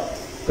கேட்பாங்க,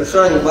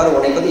 கிருஷ்ணா இங்கே பாரு,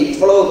 உன்னை பற்றி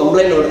இவ்வளவு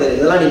கம்ப்ளைண்ட் வருது,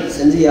 இதெல்லாம் நீ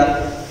செஞ்சியா?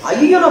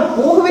 ஐயோ நான்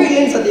போகவே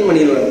இல்லைன்னு சத்தியம்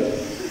பண்ணிடுவாரு.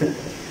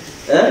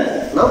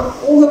 நான்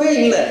போகவே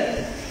இல்லை,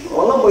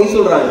 அவங்களாம் பொய்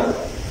சொல்கிறாங்க.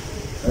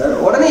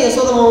 உடனே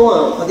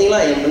யசோதமாவும் பார்த்தீங்களா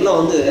என் பிள்ளை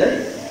வந்து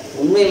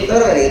உண்மையை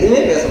தவிர வேறு எதுவுமே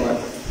பேச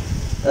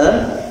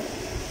மாட்டேன்.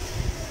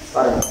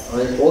 பாருங்க,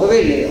 அவன் போகவே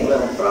இல்லையே,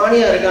 அவன்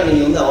பிராணியாக இருக்கான்,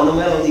 நீங்கள் வந்து அவனை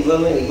மேலே வந்து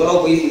இவ்வளோ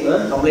போய்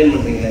கம்ப்ளைண்ட்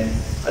பண்ணுறீங்களே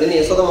அப்படின்னு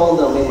யசோதமாவும்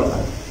வந்து கம்ப்ளைண்ட்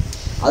பண்ணுறாங்க.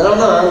 அதனால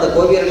தான் அந்த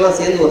கோபியர்கள்லாம்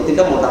சேர்ந்து ஒரு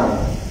திட்டம் போட்டாங்க,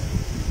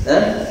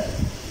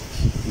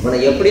 இவனை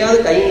எப்படியாவது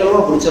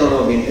கைங்களமாக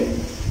பிடிச்சிடணும் அப்படின்ட்டு.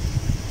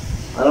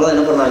 அதனால தான்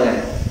என்ன பண்ணாங்க,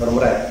 ஒரு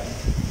முறை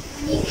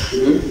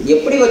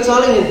எப்படி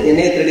வச்சாலும்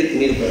என்னைய திருடி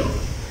திணிட்டு போயிடும்,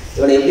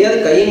 இவனை எப்படியாவது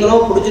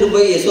கைங்களும் பிடிச்சிட்டு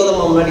போய்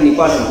யசோதம்மா முன்னாடி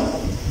நிப்பாட்டணும்,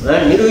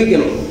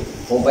 நிரூபிக்கணும்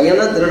உன் பையன்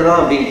தான்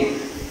திருடுறான் அப்படின்ட்டு.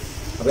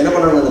 அப்போ என்ன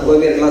பண்ணாங்க, அந்த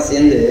கோபியர்கள்லாம்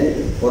சேர்ந்து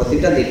ஒரு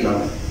திட்டம்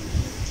தீட்டினாங்க.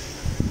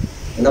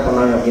 என்ன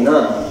பண்ணாங்க அப்படின்னா,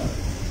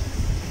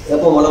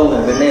 எப்போ அவங்க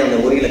வெண்ணெய் அந்த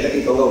உரியில் கட்டி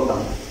தொங்க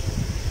விட்டாங்க.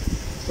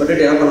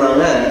 விட்டுட்டு என்ன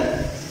பண்ணாங்க,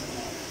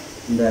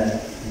 இந்த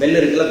பெல்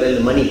இருக்குல்ல,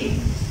 பெல் மணி,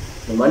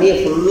 இந்த மணியை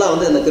ஃபுல்லாக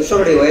வந்து இந்த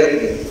கிருஷ்ணனுடைய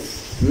உயரத்துக்கு,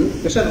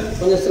 கிருஷ்ணன்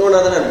கொஞ்சம்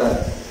சிறுவனாக தானே இருப்பார்,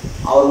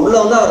 அவர் உள்ளே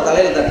வந்து அவர்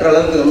தலையில் தட்டுற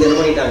அளவுக்கு வந்து என்ன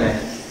பண்ணிட்டாங்க,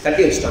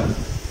 கட்டி வச்சுட்டாங்க.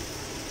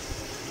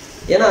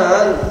 ஏன்னா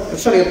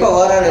கிருஷ்ணன் எப்போ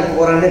வாரான்னு எப்போ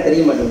போகிறான்னே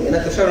தெரிய மாட்டேங்குது.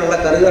 ஏன்னா கிருஷ்ணன் நல்லா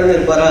கருகருன்னு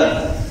இருப்பாரா,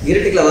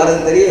 இருட்டுக்குள்ள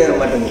வர்றது தெரிய வர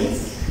மாட்டேங்குது.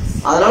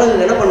 அதனால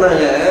இவங்க என்ன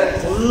பண்ணாங்க,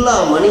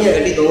 ஃபுல்லாக மணியை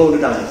கட்டி தொங்க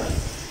விட்டுட்டாங்க.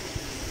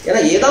 ஏன்னா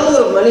ஏதாவது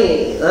ஒரு மணி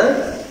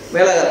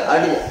மேலே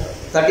அடி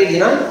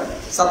தட்டிடுச்சுன்னா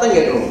சத்தம்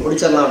கேட்டுரும்,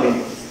 பிடிச்சிடலாம்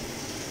அப்படின்னு.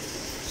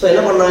 ஸோ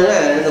என்ன பண்ணாங்க,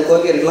 இந்த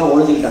கோபியர்கள்லாம்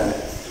ஒழிஞ்சுக்கிட்டாங்க.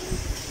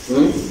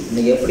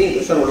 இன்னைக்கு எப்படியும்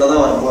கிருஷ்ணன் உள்ளே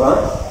தான் வர போகிறான்,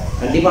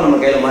 கண்டிப்பாக நம்ம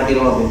கையில்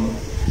மாட்டிடுவோம் அப்படின்னு.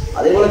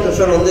 அதே போல்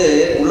கிருஷ்ணன் வந்து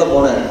உள்ளே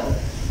போனார்.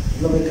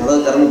 உள்ளே போய் கதவை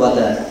திறந்து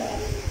பார்த்தார்,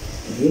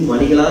 இதே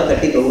மணிகளாக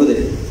கட்டி தொங்குது.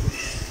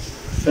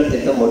 கிருஷ்ணன்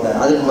திட்டம் போட்டார்.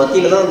 அதுக்கு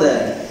மத்தியில் தான் அந்த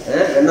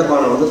வெண்ணெய்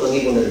பானை வந்து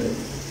தொங்கி கொண்டு இருக்கு.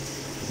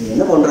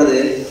 என்ன பண்ணுறது,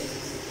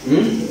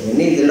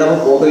 எண்ணெய்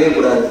திருடாமல் போகவே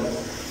கூடாது,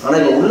 ஆனால்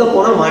இப்போ உள்ளே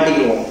போனால்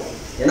மாட்டிக்குவோம்,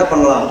 என்ன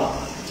பண்ணலாம்.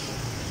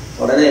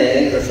 உடனே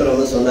கிருஷ்ணர்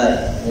வந்து சொன்னார்,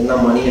 என்ன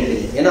மணி கட்டி.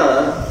 ஏன்னா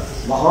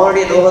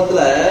மகானுடைய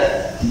லோகத்தில்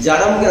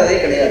ஜடம்ங்கிறதே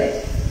கிடையாது,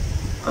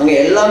 அங்கே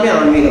எல்லாமே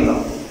ஆன்மீகம்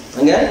தான்,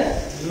 அங்கே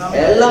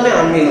எல்லாமே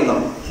ஆன்மீகம்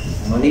தான்.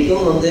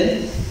 மணிக்கும் வந்து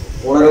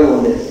உணர்வு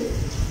உண்டு.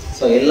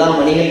 ஸோ எல்லா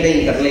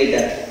மணிகள்கிட்டையும்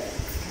கட்டளையிட்டார்,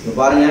 இப்போ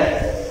பாருங்கள்,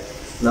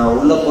 நான்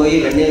உள்ளே போய்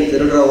வெண்ணெய்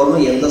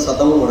திருடுறவரும் எந்த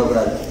சத்தமும்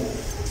விடக்கூடாது,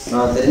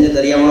 நான்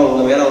தெரியாமல்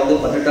உங்கள் மேலே வந்து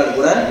பட்டுட்டால்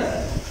கூட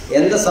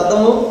எந்த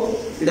சத்தமும்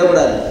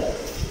விடக்கூடாது,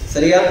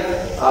 சரியா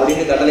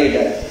அப்படின்னு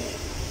கட்டளையிட்டார்.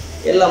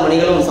 எல்லா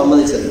மணிகளும்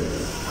சம்மதிச்சது.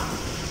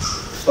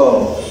 ஸோ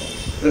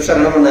கிருஷ்ணர்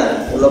என்ன பண்ணார்,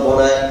 உள்ளே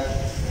போன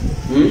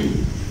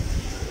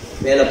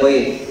மேலே போய்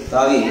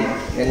தாவி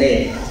வெண்ணெய்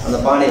அந்த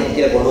பானையை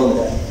கீழே கொண்டு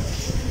வந்துட்டார்.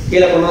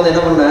 கீழே கொண்டு வந்து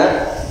என்ன பண்ணார்,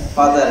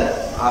 பார்த்தார்,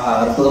 ஆஹா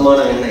அற்புதமான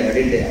வெண்ணெய்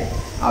அப்படின்ட்டு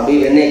அப்படி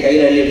வெண்ணெய்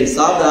கையில் அள்ளி அப்படி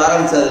சாப்பிட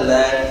ஆரம்பிச்சதுல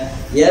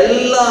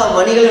எல்லா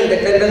மணிகளும்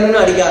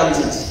டெக்டன்னு அடிக்க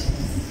ஆரம்பிச்சிருச்சு.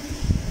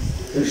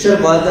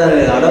 கிருஷ்ணர் பார்த்தாரு,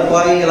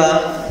 அடப்பாவீங்களா,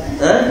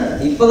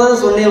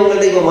 இப்பதான் சொன்னேன்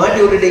உங்கள்ட்ட, இப்போ மாட்டி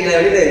விட்டுட்டீங்களே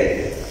அப்படின்னு.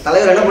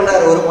 தலைவர் என்ன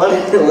பண்ணாரு, ஒரு பானை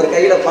ஒரு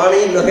கையில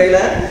பானையும் இந்த கையில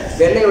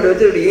வெண்ணெய் விட்டு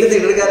வச்சு இப்படி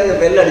இழுத்துக்கிட்டு இருக்காரு. இந்த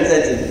பெல்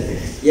அடிச்சாச்சு,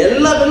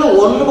 எல்லா பெல்லும்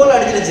ஒன்று போல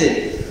அடிச்சிருச்சு.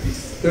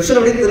 கிருஷ்ணன்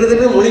அப்படி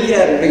திரு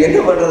முழிக்கிறாரு, இப்ப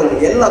என்ன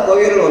பண்றது, எல்லா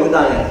கோவியர்களும்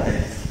வந்துட்டாங்க.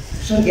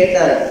 கிருஷ்ணன்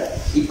கேட்டாரு,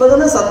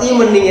 இப்பதானே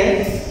சத்தியம் பண்ணீங்க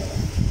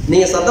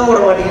நீங்க சத்தம் போட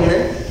மாட்டீங்கன்னு,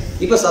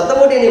 இப்ப சத்தம்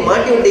போட்டு என்னை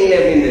மாட்டி விட்டீங்களே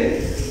அப்படின்னு.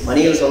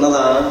 மணிகள்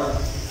சொன்னதான்,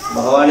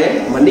 பகவானே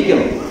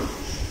மன்னிக்கணும்,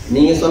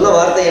 நீங்க சொன்ன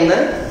வார்த்தை என்ன,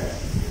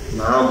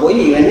 நான் போய்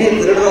வெண்ணெய்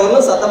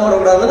திருடுறவங்களும் சத்தம்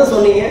போடக்கூடாதுன்னு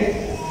சொன்னீங்க,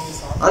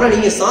 ஆனா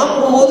நீங்க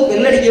சாப்பிடும் போது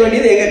பெல் அடிக்க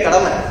வேண்டியது எங்க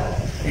கடமை,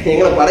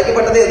 எங்களை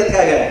படைக்கப்பட்டதே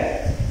எதற்காக,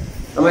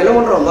 நம்ம என்ன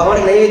பண்றோம்,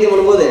 பகவானுக்கு நைவேத்தியம்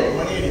பண்ணும்போது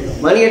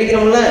மணி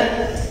அடிக்கணும்ல,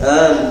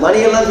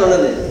 மணிகள்லாம்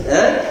சொன்னது,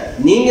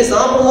 நீங்க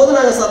சாப்பிடும் போது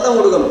நாங்க சத்தம்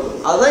கொடுக்கணும்,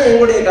 அதுதான்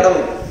எங்களுடைய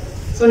கடமை.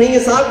 ஸோ நீங்க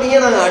சாப்பிட்டீங்க,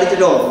 நாங்க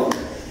அடிச்சிட்டோம்.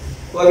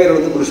 கோவியர்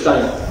வந்து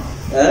பிடிச்சிட்டாங்க,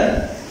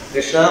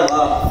 கிருஷ்ணா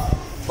வா,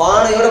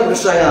 பானையோட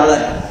பிடிச்சிட்டாங்க, ஆளை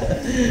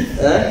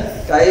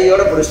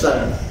கையோட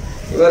பிடிச்சிட்டாங்க.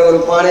 இவர் ஒரு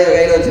பானையை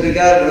கையில்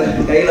வச்சிருக்கார்,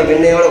 கையில்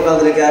வெண்ணெயோட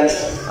உட்காந்துருக்கார்,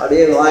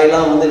 அப்படியே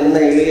வாயெல்லாம் வந்து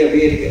வெண்ணெய் இழுகி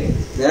அப்படியே இருக்கு.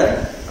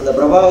 அந்த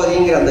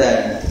பிரபாவதிங்கிற அந்த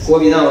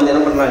கோவி தான் வந்து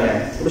என்ன பண்ணுறாங்க,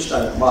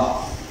 பிடிச்சிட்டாங்க. வா,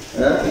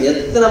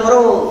 எத்தனை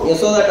முறம்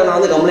யசோதாட்ட நான்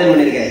வந்து கம்ப்ளைண்ட்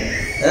பண்ணியிருக்கேன்,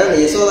 இந்த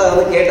யசோதா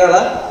வந்து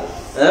கேட்டாலா,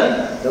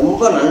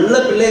 ரொம்ப நல்ல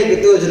பிள்ளையை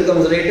பித்து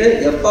வச்சிருக்கோம்னு சொல்லிட்டு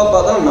எப்போ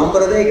பார்த்தாலும்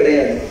நம்புறதே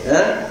கிடையாது.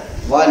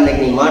 வா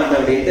இன்னைக்கு நீ மாட்டின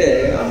அப்படின்ட்டு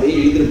அப்படியே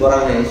இழுத்துட்டு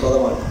போகிறாங்க.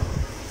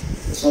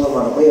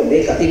 யசோதா போய்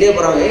அப்படியே கத்திட்டே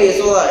போகிறாங்க,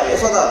 யசோதா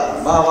யசோதா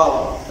வா வா,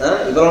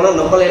 இவ்வளோ நாள்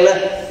நம்பலை இல்லை,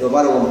 இப்போ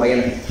பாரு உன்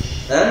பையனை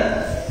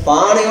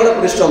பானையோட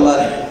பிடிச்சிட்டோம்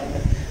பாரு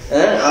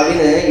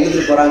அப்படின்னு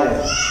இழுத்துட்டு போகிறாங்க.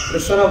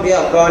 கிருஷ்ணன் அப்படியே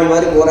அப்ராணி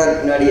மாதிரி போகிறாரு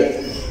பின்னாடியே.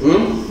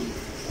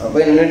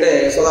 போய் நின்றுட்டு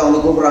யசோதா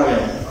வந்து கூப்பிட்றாங்க,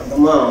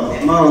 அந்தம்மா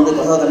அம்மா வந்து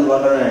கதா தண்ணி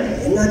பார்க்குறேன்,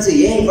 என்னாச்சு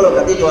ஏன் இவ்வளோ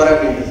கத்திட்டு வர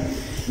அப்படின்ட்டு.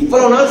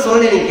 இவ்வளோ நாள்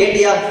சொன்னேன், நீ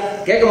கேட்டியா,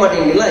 கேட்க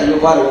மாட்டேங்களா, இப்போ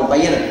பாரு உன்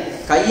பையனை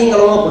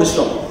கையங்களமாக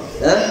பிடிச்சிட்டோம்,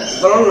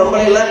 இவ்வளோ நாள்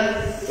நம்பலை இல்லை,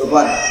 இப்போ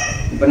பாரு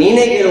இப்போ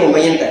நீனே கேளு உன்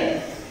பையன்கிட்ட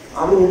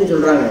அப்படின்னு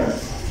சொல்கிறாங்க.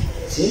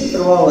 சரி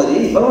பிரபாவதி,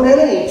 இவ்வளோ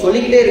நேரம் நீ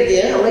சொல்லிக்கிட்டே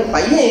இருக்கிய, அவனுக்கு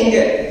பையன்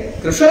எங்கே,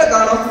 கிருஷ்ணரை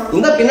காணோம்,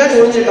 இந்த பின்னாடி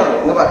ஒழிஞ்சிருக்காங்க,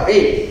 இங்கே பாரு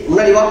டேய்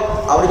முன்னாடி வா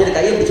அப்படின்னு சொல்லி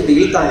கையை பிடிச்சி இப்படி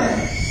இழுத்தாங்க.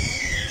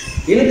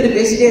 இழுத்துட்டு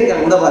பேசிட்டே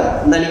இருக்காங்க, இந்த பாரு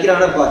இந்த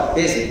நிற்கிறான பாரு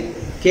பேசு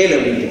கேளு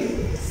அப்படின்ட்டு.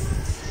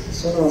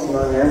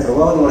 சொன்னாங்க,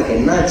 பிரபாவதி உனக்கு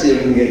என்னாச்சு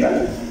அப்படின்னு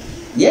கேட்டாங்க.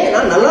 ஏன்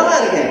நான் நல்லா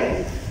தான் இருக்கேன்,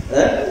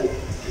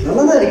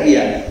 நல்லா தான்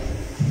இருக்கியா,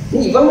 நீ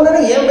இவன் கூட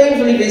என் பையன்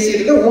சொல்லி பேசிட்டு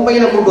இருக்க, உன்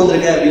பையனை கூப்பிட்டு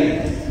வந்திருக்க அப்படின்னு.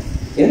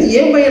 எனக்கு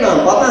என் பையன்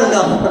நான்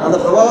பார்த்தா அந்த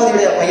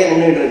பிரபாவதியுடைய பையன்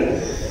நின்றுட்டு இருக்கு.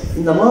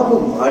 இந்த அம்மாவுக்கு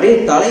அப்படியே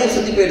தலையை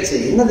சுற்றி போயிடுச்சு.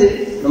 என்னது,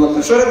 நம்ம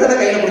கிருஷ்ணரை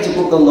கையில் பிடிச்சி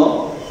கூப்பிட்டு வந்தோம்,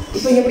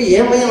 இப்போ எப்படி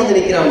என் பையன் வந்து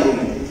நிற்கிறான்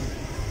அப்படின்னு.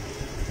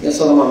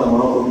 யசோதமா அந்த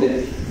அம்மாவை கூப்பிட்டு,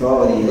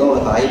 பிரபாவதி ஏதோ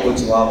உனக்கு ஆகி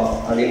போச்சு வா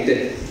அப்படின்ட்டு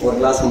ஒரு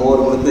கிளாஸ்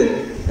மோர் கொடுத்து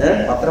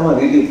பத்திரமா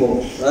வீட்டுக்கு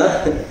போகும்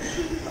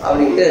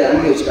அப்படின்ட்டு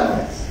அனுப்பி வச்சுட்டாங்க.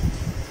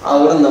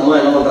 அவரோட இந்த அம்மா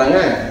என்ன பண்ணுறாங்க,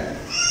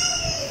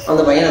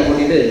 அந்த பையனை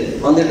கூட்டிகிட்டு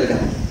வந்துட்டு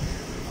இருக்காங்க.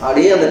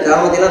 அப்படியே அந்த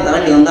கிராமத்தையெல்லாம்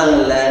தாண்டி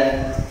வந்தாங்கல்ல,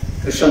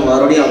 கிருஷ்ணன்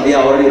மறுபடியும் அப்படியே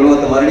அவருடைய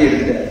உருவத்தை மறுபடியும்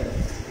எடுத்துட்டார்.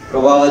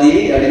 பிரபாவதி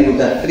அப்படின்னு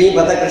கூப்பிட்டார். திரும்பி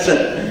பார்த்தா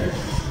கிருஷ்ணன்.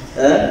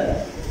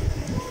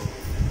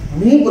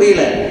 நீ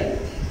புரியல,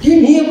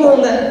 நீ எப்போ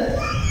வந்த?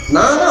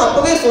 நானும்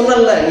அப்பவே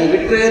சொன்னல, நீ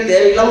விட்டு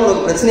தேவையில்லாம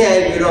உனக்கு பிரச்சனை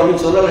ஆகி போயிடும்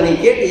அப்படின்னு சொல்லல, நீ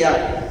கேட்டியா?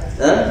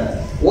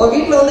 உன்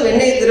வீட்டில் வந்து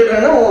வெண்ணெயை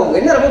திருடுறேன்னா உன்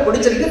வெண்ணெய் ரொம்ப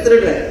பிடிச்சிருக்கு,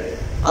 திருடுறேன்,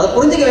 அதை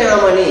புரிஞ்சுக்க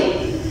வேணாமா? நீ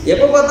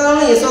எப்போ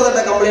பார்த்தாலும்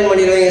யசோதாட்ட கம்ப்ளைண்ட்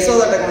பண்ணிடுவேன்,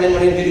 யசோதாட்ட கம்ப்ளைண்ட்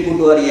பண்ணி வீட்டுக்கு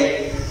கூப்பிட்டு வாரியே.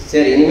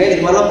 சரி, இனிமேல்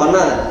இது மாதிரிலாம்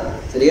பண்ணாத,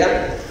 சரியா?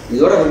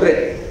 இதோட விட்டுரு.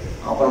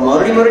 அப்புறம்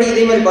மறுபடியும்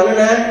இதே மாதிரி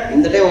பண்ணுனேன்,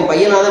 இந்த டைம் உன்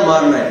பையனாக தான்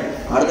மாறினேன்,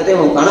 அடுத்த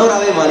டைம் உன்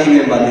கணவராகவே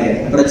மாறிடுவேன்,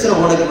 பார்த்துக்க, பிரச்சனை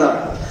உனக்கு தான்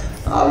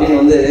அப்படின்னு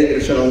வந்து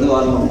கிருஷ்ணன் வந்து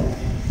வாங்கினாங்க.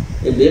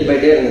 இப்படியே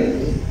போயிட்டே இருந்தது.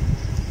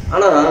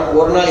 ஆனால்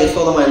ஒரு நாள்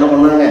யசோதமா என்ன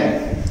பண்ணாங்க,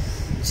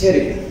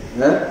 சரி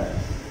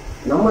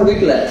நம்ம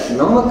வீட்டில்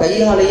நம்ம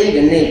கையாலேயே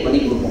வெண்ணெய் பண்ணி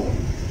கொடுப்போம்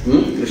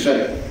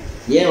கிருஷ்ணர்,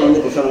 ஏன்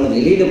வந்து கிருஷ்ணன் வந்து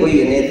வெளியில் போய்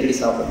வெண்ணெயை திருடி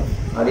சாப்பிடணும்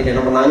அப்படின்னு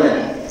என்ன பண்ணாங்க,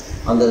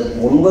 அந்த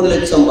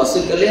 9,00,000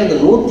 பசுக்கள்லேயே அந்த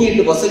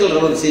 108 பசுக்கள்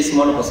ரொம்ப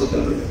விசேஷமான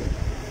பசுக்கள் இருக்கு.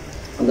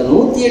 அந்த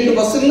 108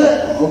 பசுல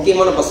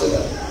முக்கியமான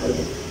பசுக்கள்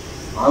இருக்கு.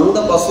 அந்த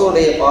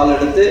பசுவுடைய பால்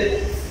எடுத்து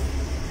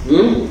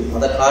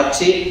அதை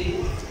காய்ச்சி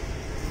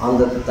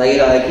அந்த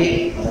தயிராக்கி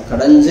அதை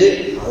கடைஞ்சு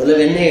அதில்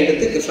வெண்ணெயை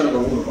எடுத்து கிருஷ்ணனுக்கு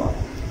வந்து கொடுப்பாங்க.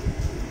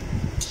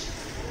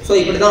 ஸோ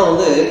இப்படி தான்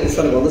வந்து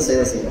கிருஷ்ணனுக்கு வந்து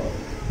சேவை செய்வாங்க.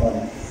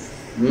 பாருங்க,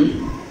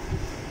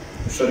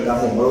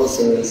 கிருஷ்ணருக்காக எவ்வளவு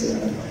சேவை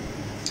செய்வாங்க.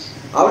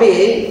 அப்படி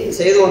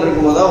செய்து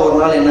கொண்டிருக்கும் போது தான் ஒரு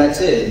நாள்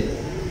என்னாச்சு,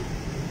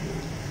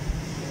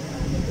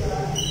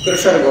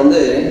 கிருஷ்ணருக்கு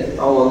வந்து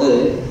அவங்க வந்து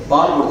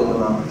பால்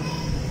கொடுத்துருக்காங்க.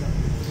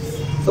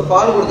 ஸோ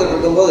பால் கொடுத்துட்டு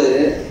இருக்கும்போது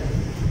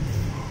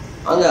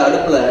அங்கே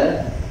அடுப்பில்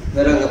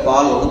வேற அங்கே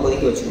பால் வந்து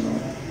கொதிக்க வச்சுருந்தாங்க.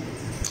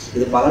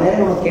 இது பல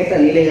நேரம் நம்ம கேட்ட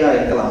லீலைகளாக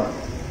இருக்கலாம்.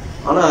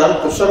 ஆனால்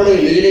கிருஷ்ணருடைய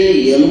லீலையை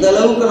எந்த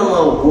அளவுக்கு நம்ம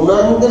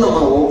உணர்ந்து நம்ம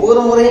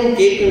ஒவ்வொரு முறையும்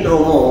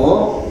கேட்கின்றோமோ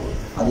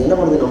அது என்ன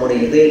பண்ணுது, நம்முடைய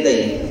இதயத்தை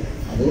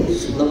அது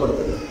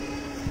சுத்தப்படுத்துது.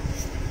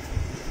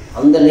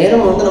 அந்த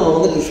நேரம் வந்து நம்ம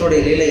வந்து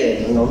கிருஷ்ணருடைய லீலையை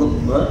அங்கே வந்து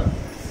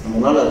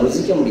நம்மளால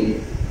ருசிக்க முடியுது.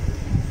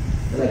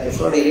 ஏன்னா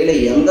கிருஷ்ணருடைய லீலை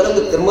எந்த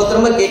அளவுக்கு திரும்ப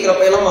திரும்ப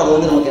கேட்குறப்பெல்லாம் அது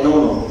வந்து நமக்கு என்ன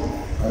பண்ணும்,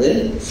 அது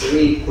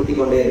சுவை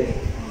கூட்டிக் கொண்டே இருக்கு.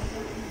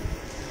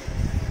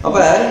 அப்ப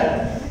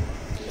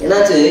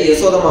என்னாச்சு,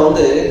 யசோதமா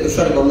வந்து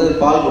கிருஷ்ணருக்கு வந்து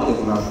பால்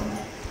கொடுத்துருந்தாங்க.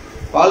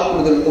 பால்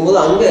கொடுத்துட்டு இருக்கும்போது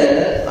அங்கே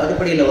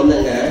அடுப்படியில் வந்து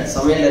அங்கே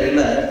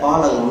சமையலறையில்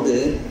பால் அங்கே வந்து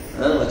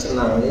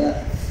வச்சுருந்தாங்க இல்லையா.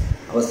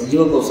 அப்போ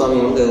ஜீவ கோஸ்வாமி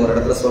வந்து ஒரு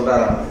இடத்துல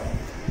சொல்கிறாராம்,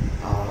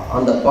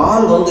 அந்த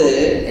பால் வந்து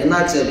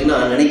என்னாச்சு அப்படின்னா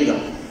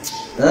நினைக்குதான்,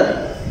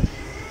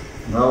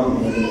 நான்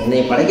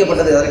என்னை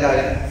படைக்கப்பட்டது எதற்காக,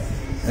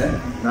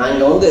 நான்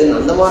இங்கே வந்து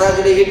நந்த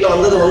மகாராஜுடைய வீட்டில்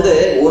வந்தது வந்து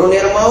ஒரு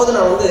நேரமாவது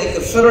நான் வந்து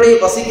கிருஷ்ணருடைய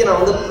பசிக்கு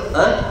நான் வந்து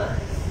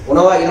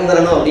உணவாக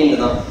இருந்துடணும்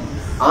அப்படின்ட்டு தான்.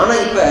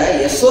 ஆனால் இப்போ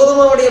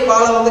யசோதமாவுடைய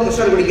பாலை வந்து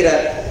கிருஷ்ணர்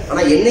குடிக்கிறார்,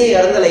 ஆனால் என்னையை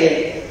இறந்தலையே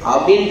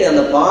அப்படின்ட்டு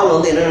அந்த பால்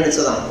வந்து என்ன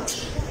நினைச்சதான்,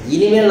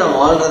 இனிமேல் நான்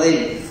வாழ்றதே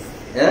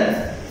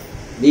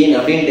வீண்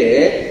அப்படின்ட்டு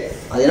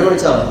அது என்ன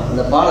நினைச்சான்,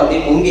 அந்த பால்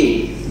அப்படியே பொங்கி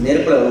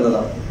நெருப்பில்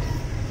விழுந்ததான்.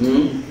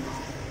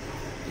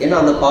 ஏன்னா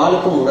அந்த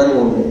பாலுக்கும் உணர்வு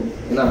உண்டு.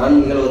 ஏன்னா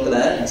ஆன்மீக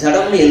உலகத்தில்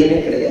ஜடம்னு எதுவுமே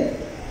கிடையாது.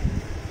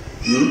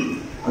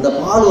 அந்த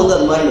பால் வந்து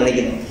அது மாதிரி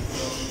நினைக்கணும்.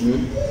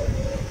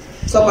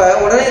 ஸோ அப்போ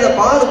உடனே இந்த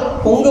பால்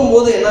பொங்கும்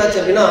போது என்ன ஆச்சு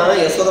அப்படின்னா,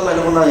 யசோதமா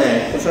என்ன பண்ணாங்க,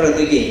 கிருஷ்ணரை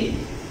தூக்கி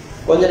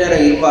கொஞ்ச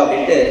நேரம் இருப்பா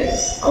அப்படின்ட்டு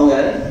அவங்க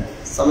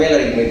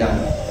சமையலறைக்கு போயிட்டாங்க.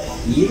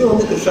 இது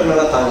வந்து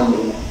கிருஷ்ணனால தாங்க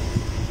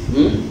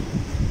முடியும்.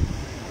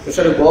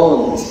 கிருஷ்ணருக்கு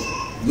கோபம் வந்துச்சு,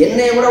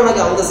 என்னைய விட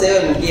உனக்கு அந்த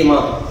சேவை முக்கியமா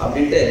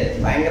அப்படின்ட்டு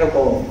பயங்கர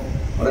கோபம்.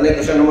 உடனே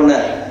கிருஷ்ணன் என்ன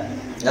பண்ணார்,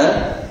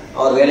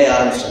 அவர் வேலையை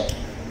ஆரம்பிச்சார்.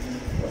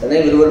 உடனே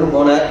விறுவிறுன்னு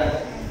போனார்.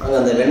 அங்கே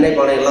அந்த வெண்ணெய்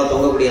பானைகள்லாம்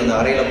தொங்கக்கூடிய அந்த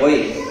அறையில் போய்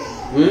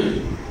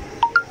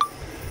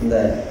அந்த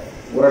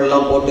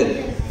உரல்லாம் போட்டு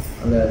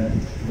அந்த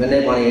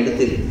வெண்ணெய் பானையை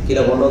எடுத்து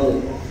கீழே கொண்டு வந்து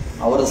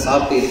அவரும்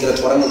சாப்பிட்டு இருக்கிற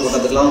குரங்கு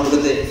கூட்டத்துக்கெல்லாம்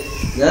கொடுத்து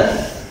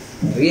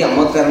நிறைய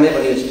அம்மக்காரனே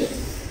பண்ணி வச்சுட்டு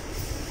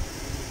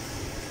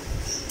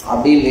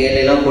அப்படியே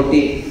மேலையெல்லாம்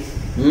கொட்டி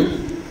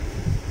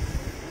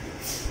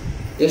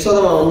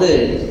யசோதமா வந்து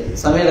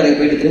சமையலறைக்கு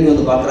போயிட்டு திரும்பி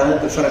வந்து பார்க்குறாங்க,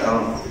 கிருஷ்ணரை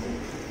காணும்.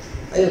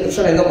 ஐயோ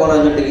கிருஷ்ணன் எங்கே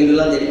போனான்னு சொல்லிட்டு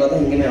வீடுலாம் தேடி பார்த்தா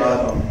எங்கேயுமே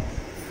ஆளக்காணும்.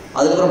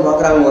 அதுக்கப்புறம்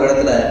பார்க்குறாங்க ஒரு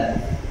இடத்துல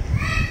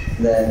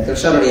இந்த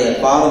கிருஷ்ணனுடைய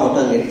பாதம்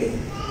மட்டும் அங்கே இருக்குது.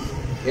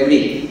 எப்படி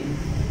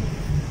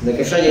இந்த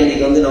கிருஷ்ண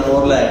ஜெயந்திக்கு வந்து நம்ம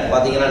ஊரில்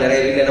பார்த்தீங்கன்னா நிறைய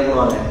வீட்டில் என்ன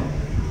பண்ணுவாங்க,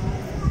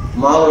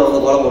 மாவில்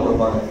வந்து கோலம்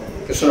போட்டிருப்பாங்க,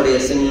 கிருஷ்ணனுடைய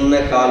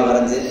சின்ன கால்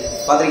வரைஞ்சி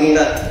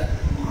பார்த்துருக்கீங்களா?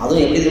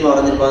 அதுவும் எப்படி திரும்ப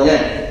வரைஞ்சிருப்பாங்க,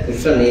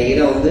 கிருஷ்ணன்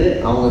நேராக வந்து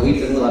அவங்க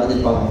வீட்டிலேருந்து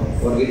வரைஞ்சிருப்பாங்க.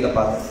 ஒரு வீட்டில்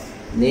பார்த்து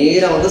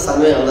நேராக வந்து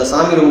அந்த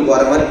சாமி ரூமுக்கு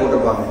வர மாதிரி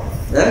போட்டிருப்பாங்க.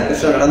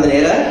 கிருஷ்ணன் நடந்து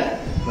நேராக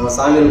நம்ம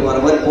சாமி ரூமுக்கு வர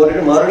மாதிரி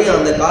போட்டுட்டு மறுபடியும்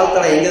அந்த கால்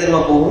கடை எங்கே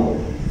தெரியுமா போகும்,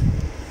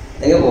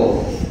 எங்கே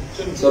போகும்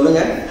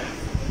சொல்லுங்க.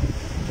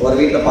 ஒரு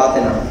வீட்டில்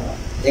பார்த்தேன் நான்.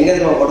 எங்கே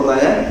தெரியுமா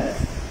போட்டிருந்தாங்க?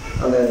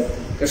 அந்த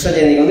கிருஷ்ண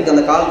ஜெயந்திக்கு வந்து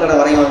அந்த கால் கடை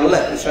வரைவாங்கல்ல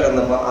கிருஷ்ணர்,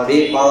 அந்த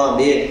அப்படியே பாதம்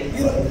அப்படியே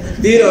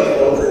பீரோக்கு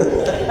போகும்.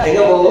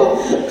 எங்கே போகும்?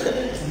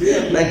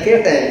 நான்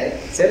கேட்டேன்,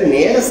 சரி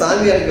நேரம்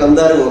சாமியாருக்கு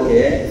வந்தாரு, ஓகே,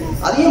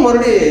 அதையும்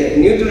மறுபடியும்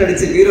நியூட்டன்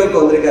அடிச்சு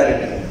பீரோக்கு வந்திருக்காரு.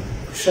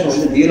 கிருஷ்ணன்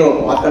வந்து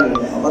பீரோவை பார்க்கணும்,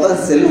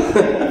 அப்பதான் செல்வம்.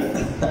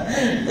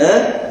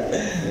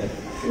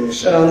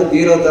 கிருஷ்ணன் வந்து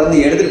பீரோ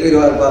திறந்து எடுத்துட்டு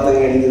போயிடுவார்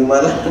பார்த்துங்க. நீங்க இது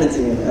மாதிரிலாம்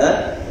நினைச்சீங்கன்னா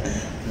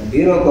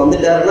பீரோவுக்கு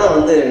வந்துட்டாருன்னா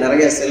வந்து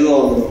நிறைய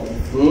செல்வம் வந்துடும்.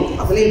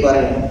 அதுலேயும்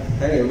பாருங்க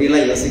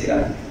எப்படிலாம்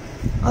யோசிக்கிறாங்க.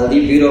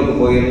 அதுலேயும் பீரோவுக்கு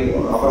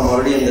போயிடும். அப்புறம்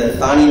மறுபடியும் இந்த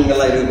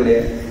தானியங்கள்லாம் இருக்கக்கூடிய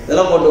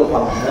இதெல்லாம் போட்டு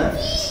வைப்பாங்க.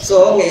 ஸோ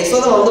இங்கே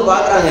யசோதா வந்து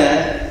பார்க்குறாங்க,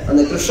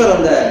 அந்த கிருஷ்ணர்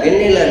அந்த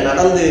வெண்ணில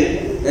நடந்து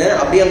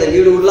அப்படியே அந்த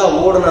வீடு வீடுலாம்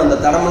ஓடுன அந்த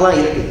தடமெல்லாம்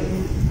இருக்கு.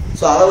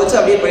 ஸோ அதை வச்சு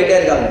அப்படியே போயிட்டே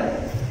இருக்காங்க.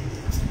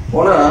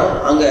 போனால்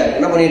அங்கே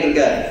என்ன பண்ணிட்டு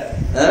இருக்க,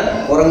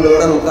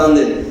 குரங்குடன்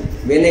உட்காந்து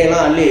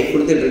வெண்ணையெல்லாம் அள்ளி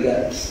கொடுத்துட்டு இருக்க.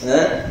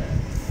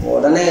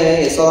 உடனே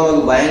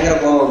யசோதாவுக்கு பயங்கர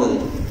கோபம் வந்தது.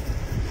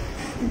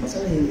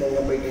 பசங்க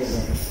இங்கே போயிட்டே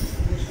இருக்காங்க.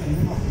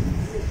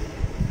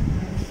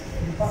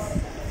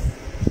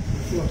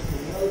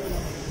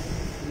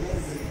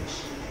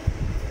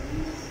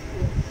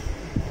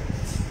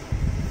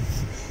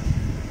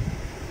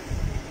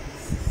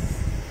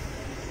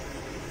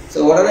 ஸோ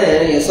உடனே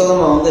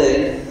யசோதம்மா வந்து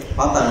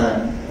பார்த்தாங்க.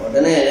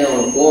 உடனே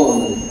அவங்களுக்கு கோவம்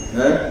வந்தது.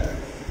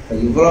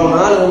 இவ்வளவு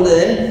நாள் வந்து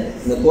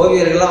இந்த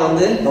கோவியர்கள்லாம்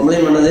வந்து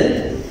கம்ப்ளைண்ட் பண்ணது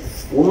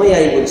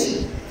உண்மையாகி போச்சு.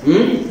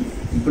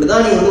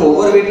 இப்படிதான் நீ வந்து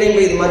ஒவ்வொரு வீட்லையும்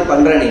போய் இது மாதிரி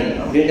பண்ற நீ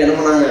அப்படின்ட்டு என்ன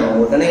பண்ணாங்க,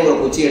 உடனே ஒரு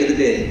குச்சி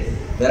எடுத்துட்டு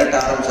விரட்ட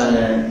ஆரம்பிச்சாங்க.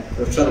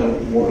 கிருஷ்ணர்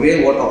ஒரே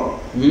ஓட்டம்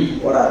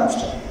ஓட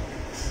ஆரம்பிச்சிட்டாங்க.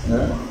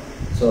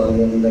 ஸோ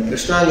இந்த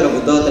கிருஷ்ணாங்கிற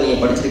புத்தகத்தை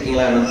நீங்கள்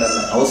படிச்சிருக்கீங்களா என்ன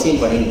தெரியல,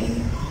 அவசியம் படிங்க.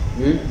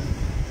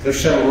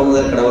 கிருஷ்ணர்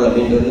முழுமுதல் கடவுள்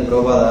அப்படின்ட்டு வந்து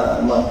பிரபாதா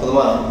ரொம்ப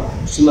அற்புதமாக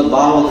ஸ்ரீமத்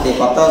பாகவதத்துடைய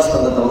 10வது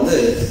ஸ்கந்தத்தை வந்து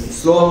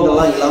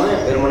ஸ்லோகங்கள்லாம்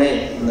இல்லாமல் வெறுமனே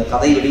அந்த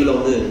கதை வடிவில்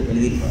வந்து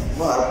எழுதியிருப்பாங்க.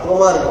 ரொம்ப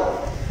அற்புதமாக இருக்கும்.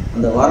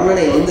 அந்த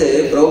வர்ணனை வந்து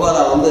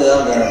பிரபாதா வந்து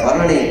அந்த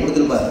வர்ணனையை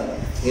கொடுத்துருப்பாரு,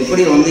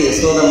 எப்படி வந்து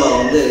யசோதம்மா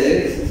வந்து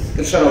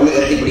கிருஷ்ணரை வந்து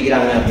விரட்டி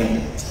பிடிக்கிறாங்க அப்படின்னு.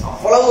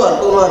 அவ்வளவு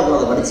அற்புதமாக இருக்கும்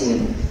அதை படிச்சிங்க.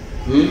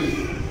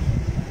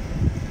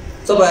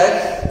 ஸோ இப்போ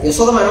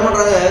யசோதம்மா என்ன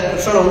பண்ணுறாங்க,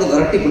 கிருஷ்ணரை வந்து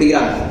விரட்டி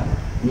பிடிக்கிறாங்க.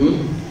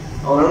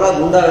 அவங்க நல்லா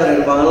குண்டா வேற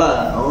இருப்பாங்களா,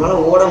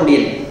 அவங்களால ஓட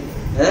முடியல.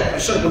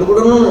 கிருஷ்ணர்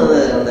கொடுக்கணும்னு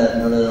அந்த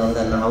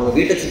அந்த அவங்க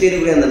வீட்டை சுற்றி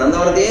இருக்கிற அந்த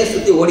நந்தவனத்தையே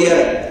சுற்றி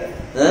ஓடியாரு.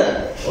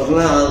 ஒரு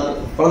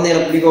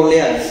குழந்தைகளை பிடிக்கும்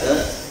இல்லையா,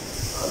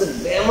 அது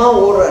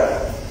வேகமாக ஓடுறாரு.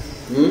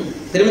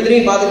 திரும்பி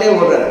திரும்பி பார்த்துட்டே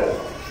ஓடுறாரு.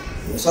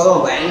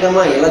 யசோதம்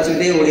பயங்கரமாக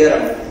இழைச்சிக்கிட்டே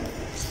ஓடியாராங்க.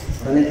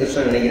 உடனே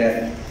கிருஷ்ணன் நினைக்கிறாரு,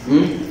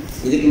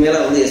 இதுக்கு மேலே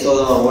வந்து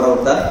யசோதமா ஓட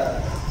விட்டா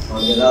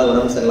அவனுக்கு ஏதாவது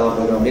உடம்பு சரியில்லாமல்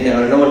போயிடும் அப்படின்னு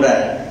அவர் என்ன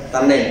பண்ணுறார்,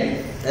 தன்னை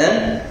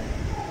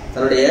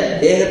தன்னுடைய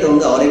தேகத்தை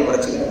வந்து அவரே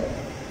குறைச்சிக்கிறார்.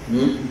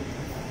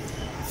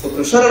 ஸோ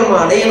கிருஷ்ணரை நம்ம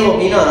அடையணும்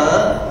அப்படின்னா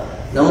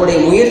நம்முடைய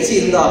முயற்சி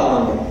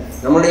இருந்தாகணும்.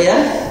 நம்முடைய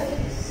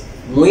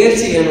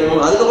முயற்சி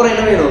வேணும். அதுக்கப்புறம்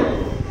என்ன வேணும்,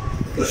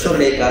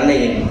 கிருஷ்ணருடைய கருணை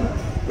வேணும்.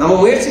 நம்ம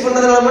முயற்சி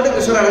பண்ணதுனால மட்டும்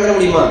கிருஷ்ணரை அடைஞ்சிட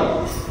முடியுமா?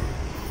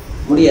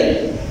 முடியாது.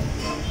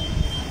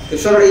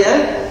 கிருஷ்ணருடைய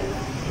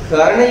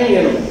கருணையும்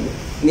வேணும்.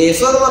 இங்க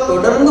யசோதமா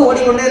தொடர்ந்து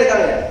ஓடிக்கொண்டே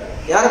இருக்காங்க.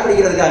 யாரை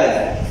பிடிக்கிறதுக்காக?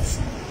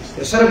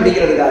 கிருஷ்ணரை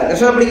பிடிக்கிறதுக்காக.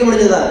 கிருஷ்ணரை பிடிக்க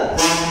முடிஞ்சதா?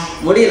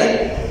 முடியல.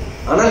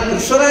 ஆனால்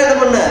கிருஷ்ணரா என்ன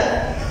பண்ண,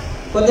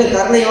 கொஞ்சம்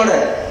கருணையோட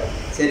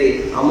சரி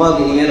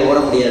அம்மாவுக்கு இனிமேல் ஓட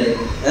முடியாது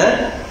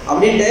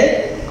அப்படின்ட்டு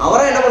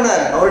அவரா என்ன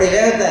பண்ணார், அவருடைய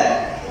வேகத்தை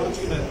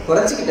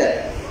குறைச்சிக்கிட்டார்.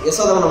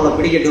 யசோதா நம்மளை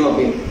பிடிக்கட்டும்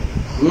அப்படின்னு.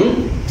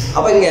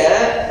 அப்ப இங்க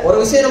ஒரு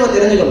விஷயம் நம்ம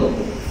தெரிஞ்சுக்கணும்,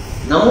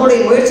 நம்முடைய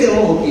முயற்சி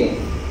ரொம்ப முக்கியம்.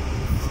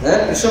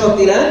 கிருஷ்ண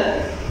பக்தியில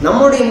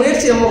நம்முடைய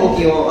முயற்சி ரொம்ப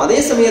முக்கியம். அதே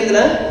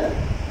சமயத்துல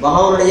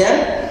பகவானுடைய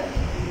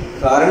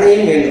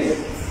கருணையும் வேண்டும்.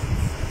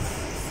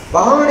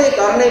 பகவானுடைய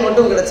கருணை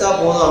மட்டும் கிடைச்சா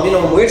போதும் அப்படின்னு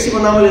நம்ம முயற்சி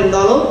பண்ணாமல்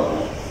இருந்தாலும்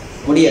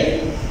முடியாது.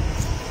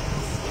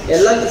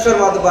 எல்லாம்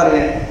கிருஷ்ணர் பார்த்து பாருங்க.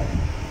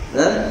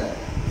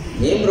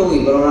 ஏன் பிரபு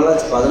இவ்வளவு நாளா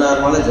 16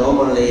 நாளா ஜெபம்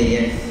பண்ணலையே,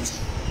 ஏன்?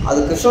 அது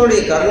கிருஷ்ணனுடைய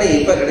கருணை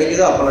எப்ப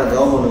கிடைக்குதோ அப்ப நான்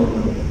ஜெபம்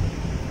பண்ணுவேன்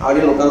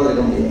அப்படின்னு உட்கார்ந்து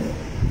இருக்க முடியாது.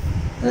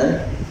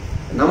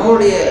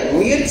 நம்முடைய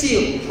முயற்சி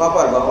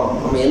பார்ப்பார் பகவான்.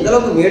 நம்ம எந்த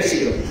அளவுக்கு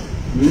முயற்சிக்கிறோம்,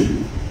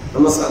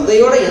 நம்ம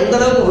சந்தையோட எந்த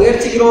அளவுக்கு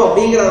முயற்சிக்கிறோம்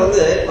அப்படிங்கிறத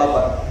வந்து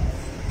பார்ப்பார்.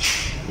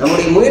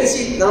 நம்முடைய முயற்சி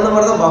தகுந்த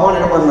மாதிரி தான் பகவான்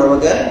என்ன பண்ண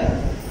நமக்கு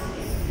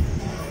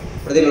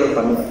பிரதிபலன்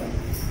பண்ணுவார்.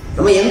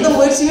 நம்ம எந்த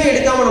முயற்சியுமே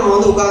எடுக்காம நம்ம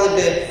வந்து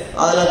உட்கார்ந்துட்டு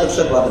அதெல்லாம்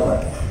கிருஷ்ணர்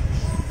பார்த்துப்பார்,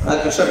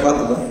 கிருஷ்ணர்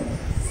பார்த்துப்பார்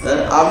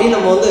அப்படின்னு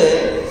நம்ம வந்து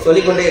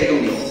சொல்லிக்கொண்டே இருக்க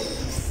முடியும்.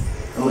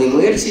 நம்முடைய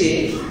முயற்சி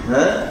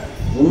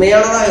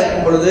உண்மையானதாக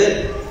இருக்கும் பொழுது,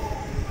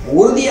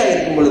 உறுதியாக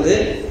இருக்கும் பொழுது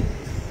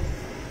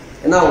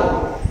என்ன ஆகும்,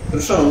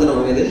 கிருஷ்ணன் வந்து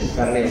நம்ம மீது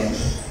கருணை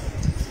வரும்.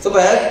 ஸோ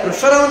இப்போ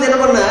கிருஷ்ணரை வந்து என்ன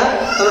பண்ண,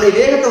 தன்னுடைய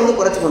வேகத்தை வந்து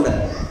குறைச்சு கொண்டார்.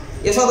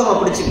 யசோதமா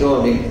பிடிச்சிக்கிறோம்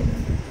அப்படின்னு.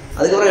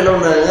 அதுக்கப்புறம் என்ன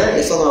பண்ணாங்க,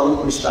 யசோதமா வந்து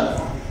பிடிச்சிட்டாங்க.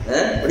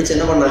 பிடிச்சு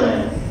என்ன பண்ணாங்க,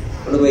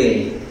 கொண்டு போய்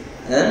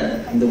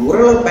இந்த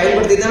உரலை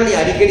பயன்படுத்தி தான் நீ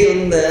அடிக்கடி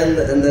வந்து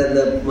இந்த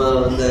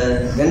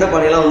வெண்ணெய்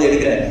பானையெல்லாம் வந்து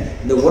எடுக்கிற,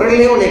 இந்த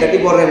உரலையே உன்னை கட்டி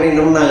போடுறேன் அப்படின்னு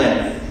என்ன பண்ணாங்க,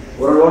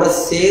 உரலோட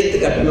சேர்த்து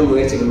கட்டணும்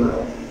முயற்சி பண்ணாங்க.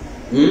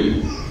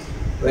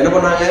 என்ன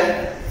பண்ணாங்க,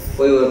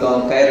 போய் ஒரு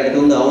கயிறு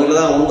எடுத்து வந்து அவங்கள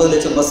தான் 9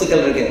 லட்சம்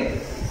பசுக்கள் இருக்கு,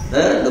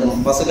 இந்த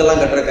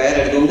பசுக்கள்லாம் கட்டுற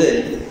கயிறு எடுத்து வந்து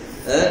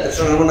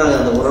கிருஷ்ணன் என்ன பண்ணாங்க,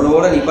 அந்த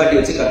உரலோட நிப்பாட்டி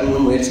வச்சு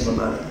கட்டணும்னு முயற்சி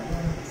பண்ணாங்க.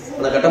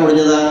 ஆனால் கட்ட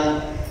முடிஞ்சதா?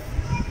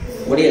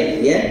 முடியல.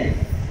 ஏன்?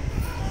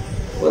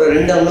 ஒரு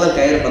 2 அங்குலம்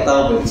கயிறு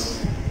பத்தாமல் போயிடுச்சு.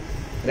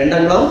 2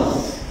 அங்குலம்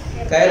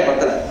கயிறு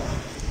பத்தலை.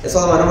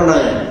 யசோதா என்ன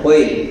பண்ணாங்க,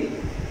 போய்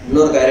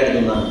இன்னொரு கயிறு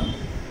எடுத்து வந்தாங்க.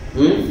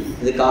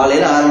 இது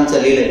காலையில் ஆரம்பித்த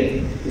லீலை,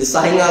 இது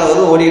சாயங்காலம்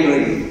வரும் ஓடிட்டு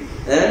இருக்கு.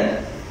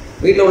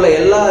 வீட்டில் உள்ள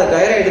எல்லா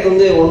கயிறையும் எடுத்து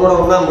வந்து ஒன்னோட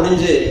ஒன்றா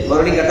முடிஞ்சு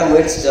மறுபடியும் கட்ட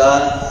முயற்சிச்சா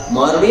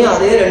மறுபடியும்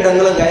அதே 2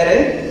 அங்குலம் கயிறு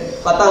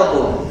பத்தாம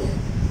போகும்.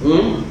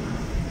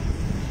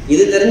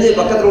 இது தெரிஞ்சு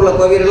பக்கத்தில் உள்ள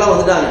கோவிலெல்லாம்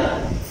வந்துட்டாங்க.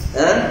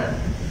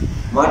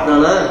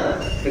 மாட்டினானா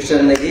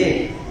கிருஷ்ணன் இன்னைக்கு,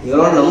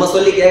 இவரோட நம்ம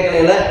சொல்லி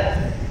கேட்கல,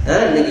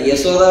 இன்னைக்கு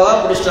யசோதாவா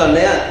பிடிச்சிட்டான்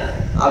இல்லையா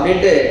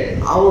அப்படின்ட்டு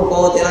அவங்க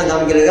கோபத்தையெல்லாம்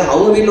காமிக்கிறது.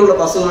 அவங்க வீட்டில் உள்ள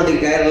பசுவனுடைய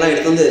கயிறெல்லாம்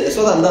எடுத்து வந்து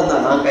யசோதா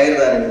இருந்தா நான் கயிறு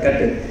தான்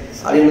கட்டு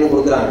அப்படின்னு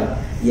கொடுக்குறாங்க.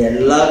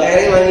 எல்லா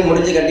கயிறையும் வாங்கி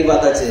முடிஞ்சு கட்டி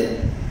பார்த்தாச்சு,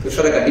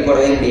 கிருஷ்ணரை கட்டி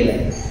போடவே முடியல.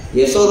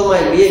 யசோதமா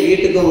இப்படியே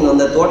வீட்டுக்கும்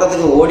அந்த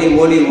தோட்டத்துக்கும் ஓடி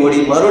ஓடி ஓடி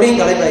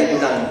மறுபடியும் களைப்பு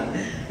ஆகிட்டாங்க.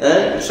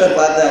 கிருஷ்ணர்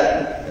பார்த்தார்,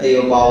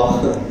 ஐயோ பாவம்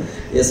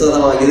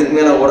யசோதமா இதுக்கு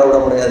மேல ஓட விட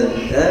முடியாது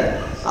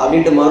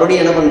அப்படின்ட்டு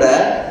மறுபடியும் என்ன பண்ற,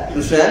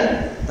 கிருஷ்ணர்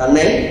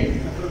தன்னை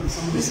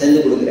சேர்ந்து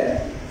கொடுக்குறார்.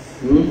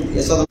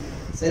 யசோதா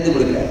சேர்ந்து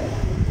கொடுக்குறார்.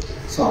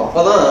 ஸோ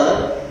அப்பதான்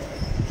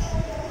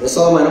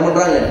யசோதமா என்ன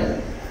பண்றாங்க,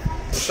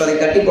 கிருஷ்ணரை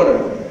கட்டி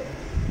போடணும்.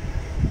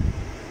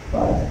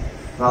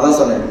 நான் தான்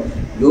சொன்னேன்,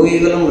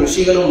 யோகிகளும்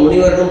ரிஷிகளும்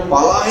முனிவர்களும்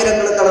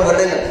பலாயிரக்கணக்கான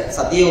வருடங்கள்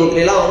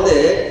சத்தியயுகத்திலாம் வந்து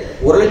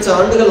 1,00,000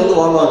 ஆண்டுகள் வந்து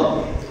வாழ்வாங்க.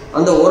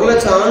 அந்த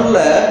 1,00,000 ஆண்டுல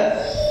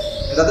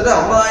கிட்டத்தட்ட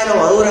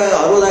 50,000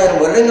 60,000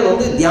 வருடங்கள்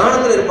வந்து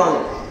தியானத்தில் இருப்பாங்க.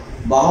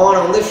 பகவானை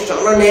வந்து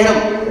சன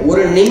நேரம்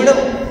 1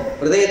 நிமிடம்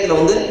ஹிருதயத்தில்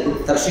வந்து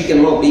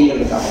தரிசிக்கணும்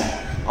அப்படிங்கிறதுக்காக.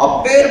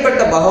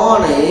 அப்பேற்பட்ட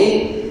பகவானை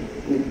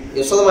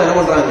யசோதமா என்ன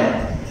பண்றாங்க,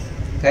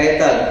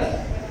 கயத்தால்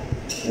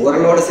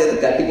உரலோடு சேர்த்து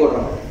கட்டி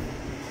போடுறாங்க.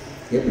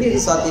 எப்படி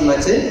இது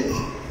சாத்தியமாச்சு?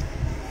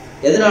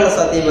 எதனால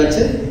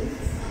சாத்தியமாச்சு?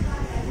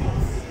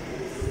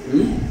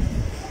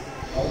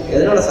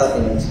 எதனால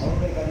சாத்தியமாச்சு?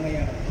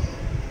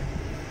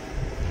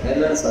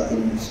 எதனால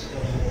சாத்தியமாச்சு?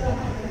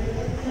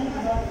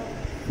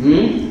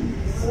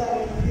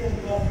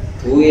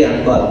 தூய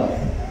அன்பால்.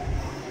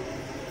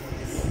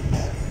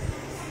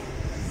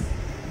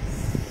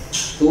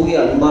 தூய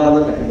அன்பால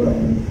தான் கட்டிப்பட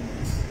முடியும்.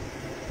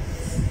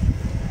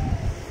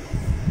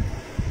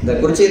 இந்த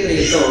குருட்சேத்திர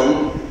யுத்தம்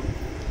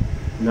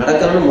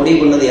நடக்கணும்னு முடிவு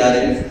பண்ணது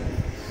யாரு?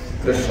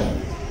 கிருஷ்ணன்.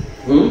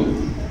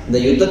 இந்த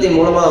யுத்தத்தின்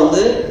மூலமா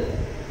வந்து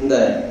இந்த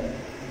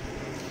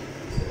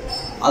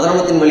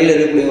அதர்மத்தின் வழியில்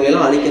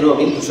இருக்கக்கூடியவங்களெல்லாம் அழிக்கணும்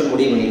அப்படின்னு கிருஷ்ணன்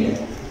முடிவு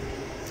பண்ணிட்டார்.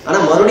 ஆனா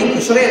மறுபடியும்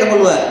கிருஷ்ணரே என்ன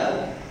பண்ணுவார்,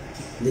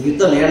 இந்த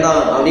யுத்தம்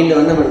வேண்டாம் அப்படின்னு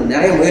வந்து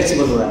நிறைய முயற்சி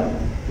பண்ணுவார்.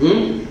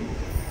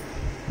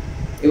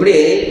 இப்படி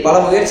பல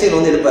முயற்சிகள்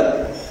வந்து எடுப்பார்.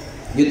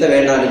 யுத்தம்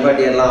வேண்டாம்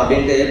நிப்பாட்டியெல்லாம்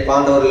அப்படின்ட்டு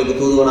பாண்டவர்களுக்கு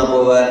தூதுவனா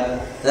போவார்.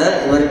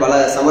 இந்த மாதிரி பல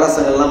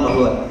சமரசங்கள்லாம்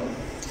பண்ணுவார்.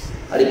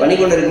 அப்படி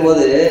பண்ணிக்கொண்டு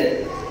இருக்கும்போது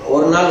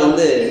ஒரு நாள்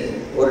வந்து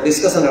ஒரு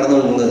டிஸ்கஷன் நடந்து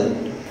இருந்தது.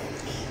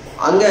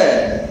 அங்க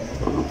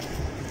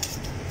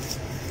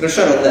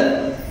கிருஷ்ணர் வந்தார்.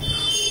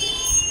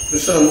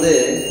 கிருஷ்ணர் வந்து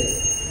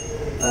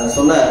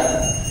சொன்னார்,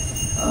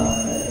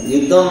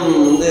 யுத்தம்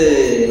வந்து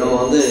நம்ம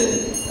வந்து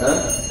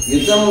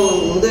யுத்தம்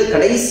வந்து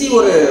கடைசி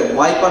ஒரு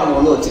வாய்ப்பா நம்ம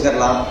வந்து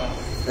வச்சுக்கலாம்.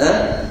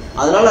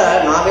 அதனால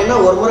நான் வேணா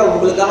ஒரு முறை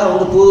உங்களுக்காக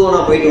வந்து தூதுவனா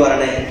போயிட்டு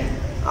வரேனே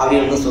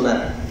அப்படின்னு வந்து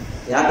சொன்னார்.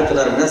 யார்கிட்ட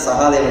சொன்னார் அப்படின்னா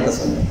சகாதேவன்கிட்ட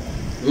சொன்னார்.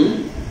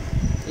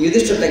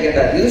 யுதிஷ்டர்கிட்ட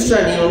கேட்டார்,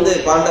 யுதிஷ்டர் நீ வந்து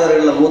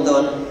பாண்டவர்கள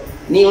மூத்தவன்,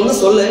 நீ வந்து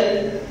சொல்லு,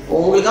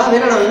 உங்களுக்காக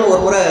வேணா நான் வேணும்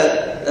ஒரு முறை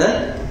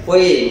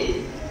போய்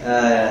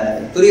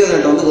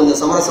துரியோதனன்ட்ட வந்து கொஞ்சம்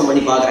சமரசம்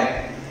பண்ணி பார்க்குறேன்,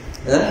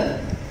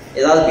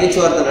 ஏதாவது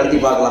பேச்சுவார்த்தை நடத்தி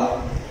பார்க்கலாம்,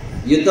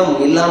 யுத்தம்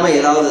இல்லாம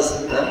ஏதாவது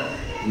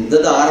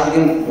யுத்தத்தை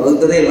ஆரம்பிக்கும்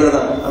வகுத்ததே இவர்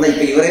தான், ஆனா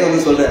இப்ப இவரே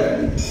வந்து சொல்றாரு.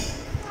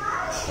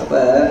 அப்ப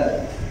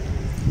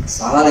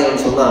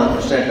சகாதேவன் சொன்னான்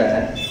கிருஷ்ணகிட்ட,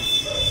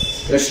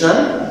 கிருஷ்ணா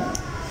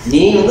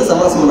நீ வந்து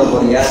சமரசம் பண்ண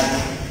போறியா?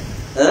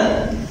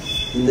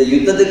 இந்த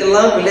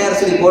யுத்தத்துக்கெல்லாம் பிள்ளையார்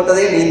சொல்லி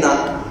போட்டதே நீ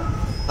தான்,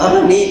 ஆனா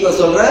நீ இப்ப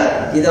சொல்ற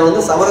இதை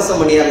வந்து சமரசம்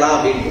பண்ணிடலாம்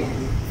அப்படின்ட்டு.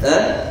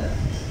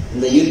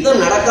 இந்த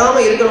யுத்தம்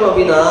நடக்காம இருக்கணும்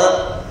அப்படின்னா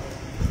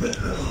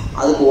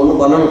அதுக்கு ஒண்ணு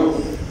பண்ணணும்.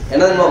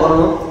 என்ன தெரியுமா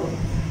பண்ணணும்?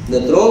 இந்த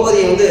திரௌபதி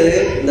வந்து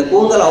இந்த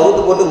கூந்தலை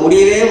அவுத்து போட்டு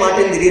முடியவே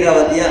மாட்டேன்னு திடீரா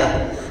பாத்தியா,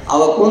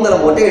 அவ கூந்தலை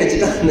மொட்டை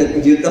அடிச்சுட்டா இந்த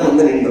யுத்தம்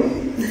வந்து நின்றும்.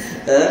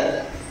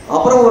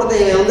 அப்புறம்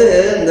ஒருத்தன் வந்து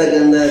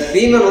இந்த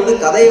பீமன் வந்து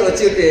கதையை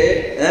வச்சுக்கிட்டு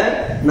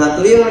நான்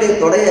துரியனுடைய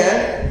தொடைய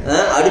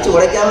அடிச்சு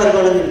உடைக்காம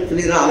இருக்கணும்னு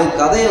சொல்லிடுறான். அவன்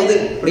கதையை வந்து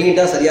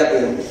பிடிங்கிட்டா சரியா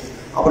போயிடும்.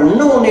 அப்புறம்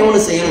இன்னும்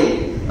ஒண்ணு செய்யணும்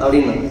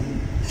அப்படின்னு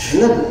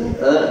என்ன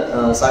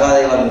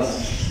சகாதேவா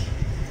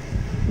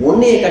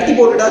ஒன்னையை கட்டி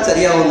போட்டுட்டா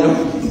சரியா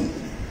வந்துடும்.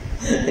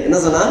 என்ன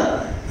சொன்னா,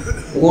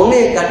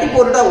 உன்னையை கட்டி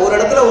போட்டுட்டா ஒரு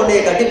இடத்துல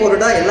உன்னையை கட்டி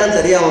போட்டுட்டா எல்லாம்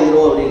சரியா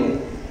வந்துடும் அப்படின்னு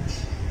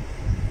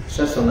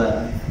சொன்னார்.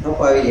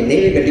 அப்பா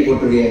என்னையே கட்டி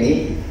போட்டுருவியா நீ?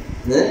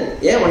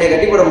 ஏன் உன்னைய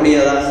கட்டி போட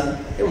முடியாதா?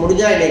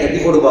 முடிஞ்சா என்னை கட்டி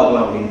போட்டு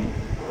பார்க்கலாம் அப்படின்னு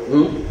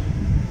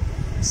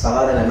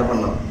சகாதேவன் என்ன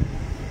பண்ணான்,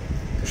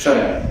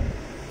 கிருஷ்ணன்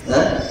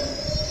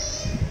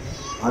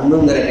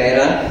அன்புங்கிற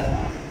கயிறா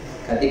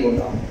கட்டி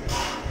போட்டான்.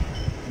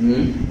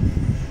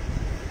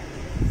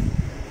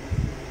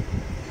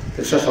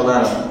 கிருஷ்ணன்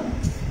சொன்னார்,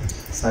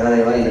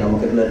 சகாதேவா இது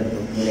நமக்கு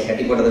இருக்கணும், என்னை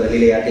கட்டி போட்டதை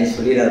வெளியில யார்ட்டையும்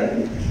சொல்லிடாது.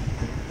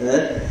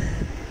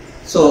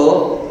 ஸோ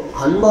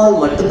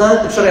அன்பால் மட்டும்தான்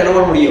கிருஷ்ணரை என்ன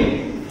பண்ண முடியும்,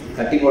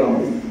 கட்டி போட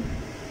முடியும்.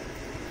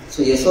 ஸோ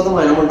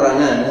யசோதமா என்ன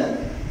பண்றாங்க,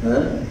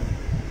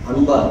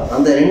 அன்பால்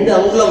அந்த 2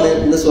 அங்குலம்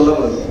வந்து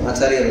சொல்லப்படுது.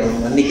 ஆச்சாரியர்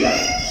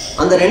மன்னிக்கிறார்.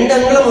 அந்த 2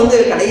 அங்குலம் வந்து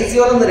கடைசி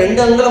வரை அந்த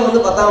 2 அங்குலம்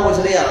வந்து 10ஆம்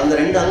போச்சு இல்லையா? அந்த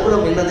 2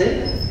 அங்குலம் என்னது?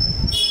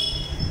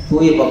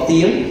 தூய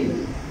பக்தியும்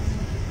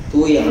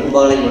தூய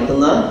அன்பாலை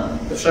மட்டும்தான்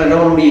கிருஷ்ணன் என்ன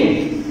பண்ண முடியும்,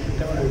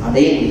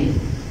 அடைய முடியும்.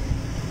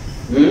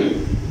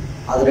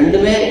 அது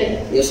 2மே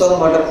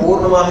யசோதமாட்ட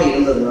பூர்ணமாக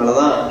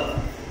இருந்ததுனாலதான்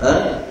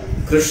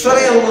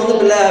கிருஷ்ணரை அவங்க வந்து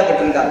பிள்ளையாக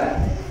பெற்றிருக்காங்க.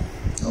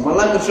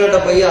 நம்மெல்லாம் கிருஷ்ணர்கிட்ட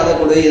போய் அதை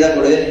கொடு இதை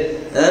கொடு,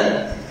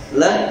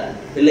 இல்ல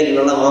பிள்ளைக்கு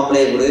நல்லா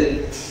மாப்பிள்ளையை கொடு,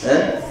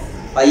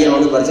 பையன்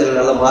வந்து பரீட்சையில்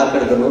நல்லா மார்க்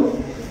எடுக்கணும்,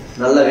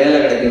 நல்ல வேலை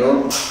கிடைக்கணும்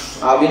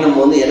அப்படின்னு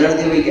நம்ம வந்து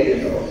என்னிடத்தையும் போய்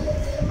கேட்டுருக்கோம்.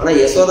 ஆனா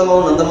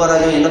யசோதமாவும்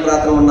நந்தமகாராஜும் என்ன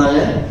பிரார்த்தனை பண்ணாங்க,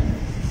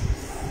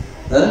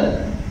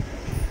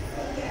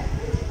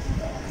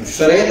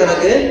 கிருஷ்ணரே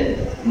தனக்கு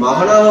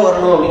மகனாக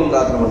வரணும் அப்படின்னு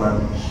பிரார்த்தனை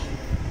பண்ணாங்க.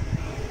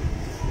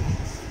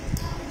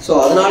 ஸோ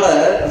அதனால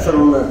கிருஷ்ணர்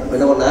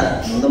என்ன பண்ணார்,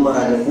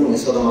 நந்தமகாராஜுக்கும்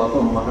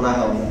யசோதமாவுக்கும்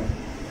மகனாக வந்தார்.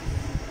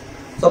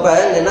 ஸோ அப்ப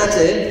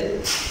என்னாச்சு,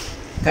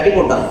 கட்டி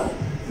போட்டான்.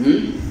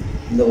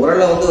 இந்த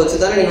உரலை வந்து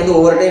வச்சுதானே நீ வந்து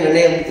ஒவ்வொரு டைம்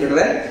எண்ணெயை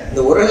திருடுற,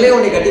 இந்த உரல்லே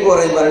உன்னை கட்டி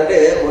போறேன் பாருன்ட்டு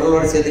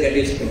உரலோட சேர்த்து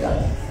கட்டி வச்சு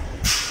போயிட்டாங்க.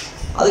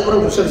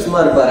 அதுக்கப்புறம் கிருஷ்ணர் சும்மா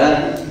இருப்பாரு,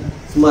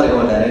 சும்மா இருக்க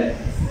மாட்டாரு.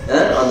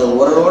 அந்த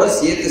உரலோட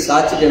சேர்த்து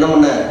சாச்சிட்டு என்ன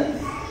பண்ண,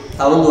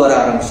 தவந்து வர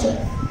ஆரம்பிச்சார்.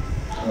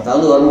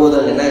 தவந்து வரும்போது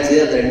அங்கே என்னாச்சு,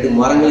 அந்த 2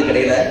 மரங்களுக்கு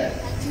இடையில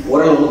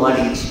உரல் வந்து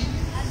மாட்டிக்கிச்சு.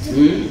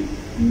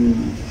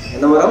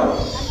 என்ன மரம்,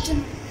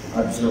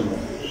 அர்ஜுன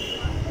மரம்.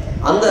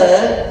 அந்த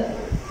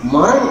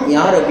மரம்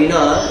யார் அப்படின்னா,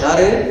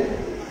 யாரு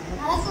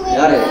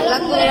யாரு,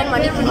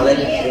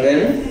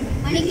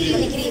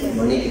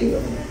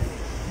 மணிகிரீவன்.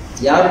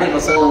 யாருடைய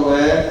பசங்க அவங்க,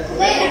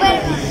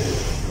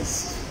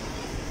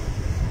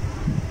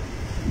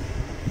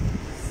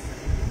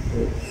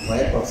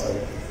 வயப்பாசம்.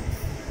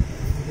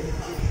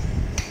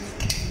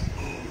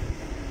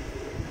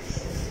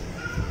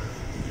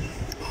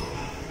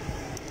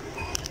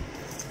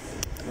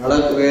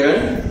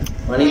 நலகுபேரன்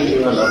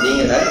மணிகிரீவன்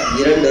அப்படிங்கிற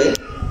 2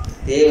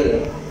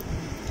 தேவர்கள்.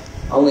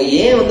 அவங்க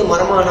ஏன் வந்து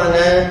மரமானாங்க,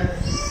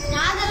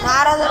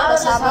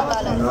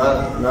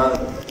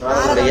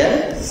 நாரதுடைய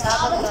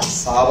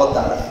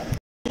சாபத்தால.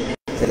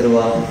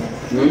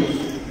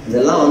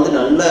 இதெல்லாம் வந்து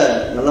நல்ல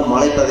நல்ல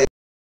மலை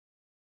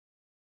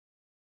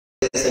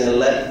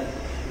பிரதேசங்கள்ல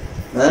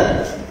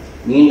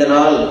நீண்ட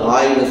நாள்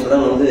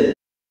ஆயுதத்துடன் வந்து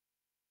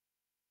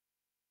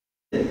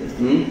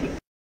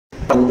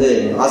வந்து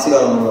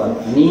ஆசீர்வாதம் பண்ணுவார்.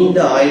 நீண்ட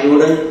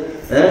ஆயுளுடன்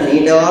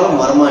நீண்ட காலம்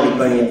மரமா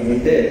நிப்பாணி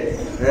அப்படின்ட்டு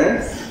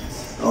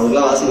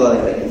அவங்களுக்குலாம்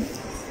ஆசீர்வாதம் கிடைக்கும்.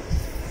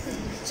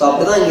 ஸோ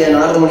அப்படிதான் இங்க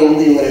நாரதமுனி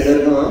வந்து இவங்க 2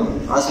 பேருக்கும்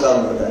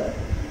ஆசீர்வாதம் கொடுத்தாரு.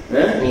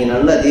 நீங்க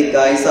நல்ல தீர்க்க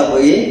ஆயுசா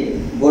போய்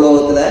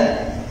பூலோகத்துல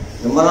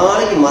ரொம்ப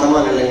நாளைக்கு மரமா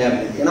நில்லுங்க.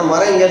 ஏன்னா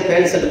மரம் இங்க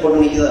பேண்ட் ஷர்ட்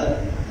போட்டு நிக்குதா,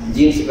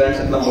 ஜீன்ஸ் பேண்ட்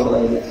ஷர்ட்லாம் போடுறதா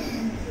இல்லை,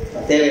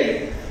 தேவையில்லை.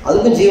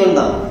 அதுக்கும் ஜீவன்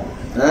தான்,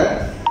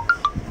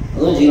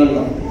 அதுவும் ஜீவன்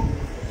தான்.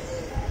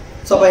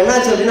 ஸோ அப்ப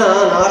என்னாச்சு அப்படின்னா,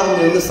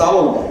 நாரதமுனி வந்து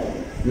சாபம் விட்டார்.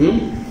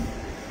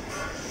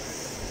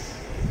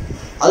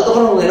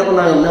 அதுக்கப்புறம் அவங்க என்ன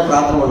பண்ணாங்க அப்படின்னா,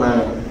 பிரார்த்தனை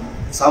பண்ணாங்க.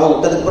 சாபம்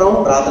விட்டதுக்கு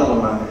அப்புறம் பிரார்த்தனை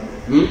பண்ணாங்க.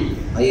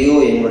 ஐயோ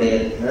எங்களுடைய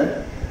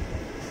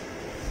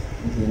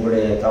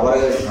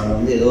தவறுகள் நாங்கள்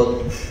வந்து ஏதோ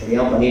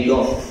தெரியாம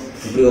பண்ணிட்டோம்,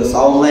 இப்படி ஒரு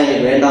சாபம்லாம்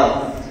எங்களுக்கு வேண்டாம்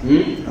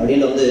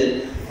அப்படின்னு வந்து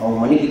அவங்க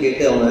மன்னிப்பு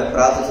கேட்டு அவங்க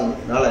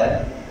பிரார்த்தனால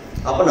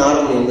அப்ப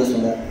நாரதமுனி வந்து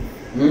சொன்னார்,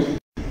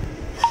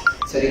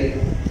 சரி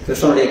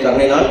கிருஷ்ணனுடைய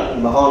கருணையினால்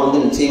பகவான்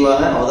வந்து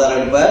நிச்சயமாக அவதாரம்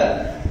எடுப்பார்.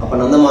 அப்ப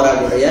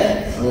நந்தமகாராஜுடைய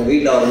அவங்க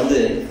வீட்டில் அவர் வந்து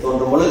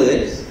தோன்றும் பொழுது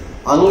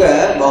அங்க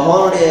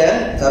பகவானுடைய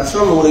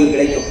தர்ஷனம் உங்களுக்கு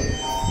கிடைக்கும்.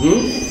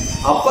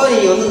 அப்ப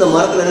நீங்க வந்து இந்த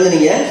மரத்துல இருந்து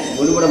நீங்க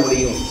விடுபட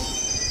முடியும்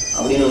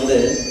அப்படின்னு வந்து.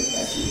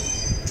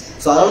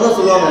 ஸோ அதனாலதான்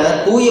சொல்லுவாங்க,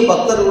 தூய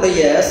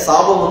பக்தர்களுடைய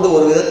சாபம் வந்து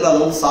ஒரு விதத்துல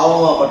அது வந்து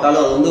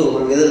சாபமாகப்பட்டாலும் அது வந்து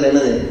ஒரு விதத்துல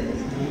என்னது,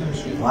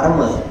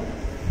 வரம். அது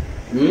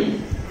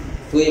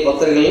தூய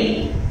பக்தர்கள்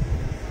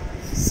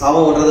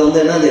சாபம் பண்றது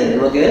வந்து என்னது,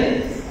 நமக்கு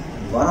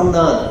வரம்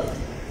தான்.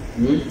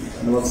 அது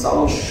நமக்கு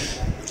சாபம்,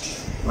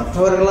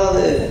 மற்றவர்களாம்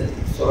அது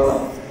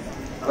சொல்லலாம்.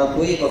 ஆனா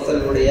தூய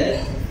பக்தர்களுடைய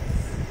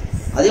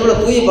அதே போல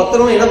தூய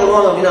பக்தர்களும் என்ன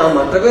பண்ணுவாங்க அப்படின்னா,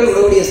 மற்ற பேர்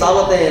விடக்கூடிய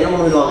சாபத்தை என்ன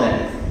பண்ணிடுவாங்க,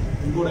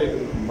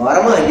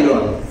 வரமா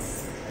ஆக்கிடுவாங்க.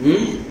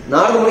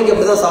 நாரதமுனிக்கு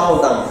அப்படிதான் சாபம்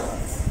விட்டாங்க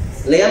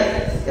இல்லையா?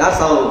 யார்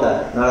சாபம் விட்டா?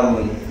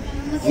 நாரதமுனி.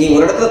 நீ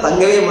ஒரு இடத்துல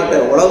தங்கவே மாட்ட,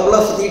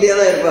 உலகம்ல சுத்திக்கிட்டே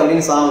தான் இருப்ப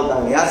அப்படின்னு சாபம்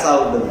விட்டாங்க. யார்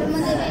சாபம் விட்டது?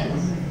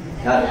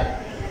 யார்?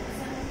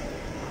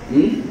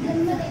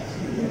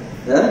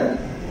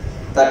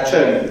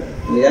 தக்ஷன்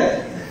இல்லையா?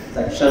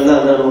 தக்ஷன்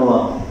தான் என்ன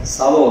பண்ணுவான்,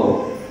 சாபம்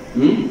வரும்.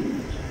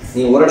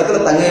 நீ ஒரு இடத்துல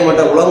தங்கவே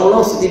மாட்ட,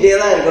 உலகம்லாம் சுத்திட்டே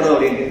தான் இருக்கணும்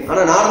அப்படின்ட்டு.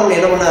 ஆனா நாரதமுனி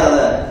என்ன பண்ணார்,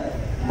 அதை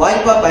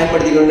வாய்ப்பா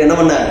பயன்படுத்தி கொண்டு என்ன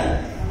பண்ணார்,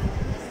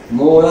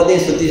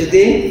 மூலத்தையும் சுத்தி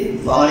சுத்தி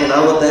பகவானுடைய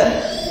நாமத்தை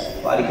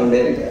பாடிக்கொண்டே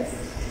இருக்கார்.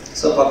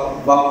 ஸோ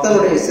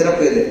பக்தனுடைய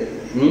சிறப்பு இது.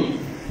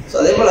 ஸோ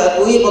அதே போல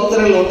தூய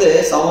பக்தர்கள் வந்து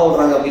சாபம்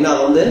விடுறாங்க அப்படின்னா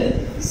அது வந்து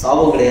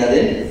சாபம் கிடையாது,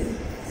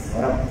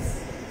 வரம்.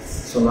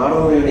 ஸோ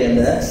நாரதமுனியுடைய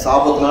அந்த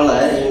சாபத்தினால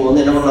இவங்க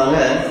வந்து என்ன பண்ணாங்க,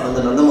 அந்த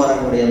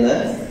நந்தமகாராஜனுடைய அந்த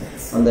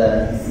அந்த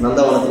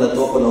நந்தவனத்தில்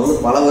தோப்பில் வந்து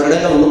பல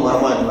வருடங்கள் வந்து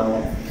மரமாக இருந்தாங்க.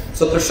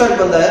 ஸோ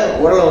கிருஷ்ணருக்கு அந்த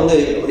உரலை வந்து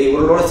அப்படி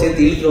உரலோட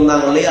சேர்த்து இழுத்துட்டு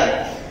வந்தாங்க இல்லையா,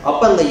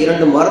 அப்போ அந்த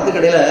 2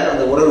 மரத்துக்கடையில்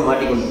அந்த உரல்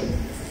மாட்டிக்கொண்டது.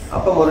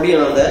 அப்போ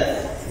மறுபடியும் அந்த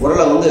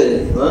உரலை வந்து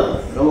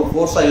ரொம்ப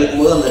ஃபோர்ஸாக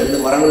இழுக்கும்போது அந்த 2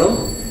 மரங்களும்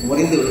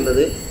முறிந்து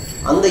விழுந்தது.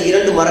 அந்த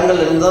 2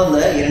 மரங்கள் இருந்தால் அந்த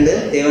 2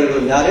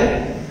 தேவர்களும் யாரு,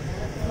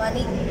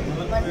 மணி,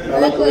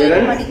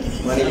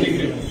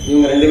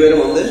 இவங்க 2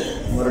 பேரும் வந்து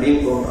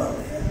மறுபடியும் தோன்றாங்க.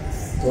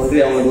 தோன்றி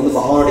அவங்களுக்கு வந்து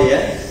பகவானுடைய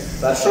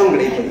தர்ஷனம்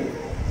கிடைக்கும்.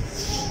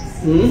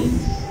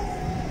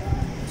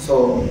 ஸோ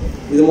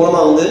இது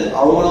மூலமாக வந்து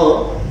அவங்களும்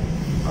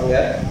அங்கே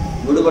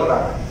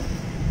விடுபடுறாங்க.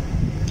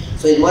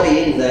 ஸோ இது மாதிரி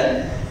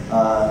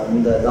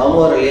இந்த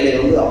தாமோதர லீலை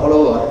வந்து அவ்வளோ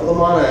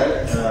அற்புதமான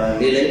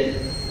லீலை.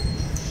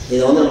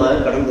 இதை வந்து நம்ம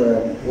கடந்த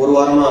ஒரு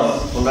வாரமாக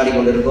கொண்டாடி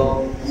கொண்டு இருக்கோம்.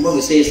 ரொம்ப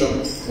விசேஷம்.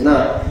 ஏன்னா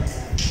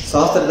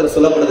சாஸ்திரத்தில்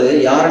சொல்லப்படுது,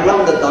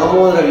 யாரெல்லாம் இந்த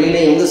தாமோதர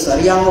லீலை வந்து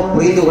சரியாக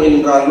புரிந்து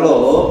கொள்கின்றார்களோ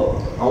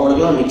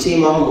அவங்களுக்கெல்லாம்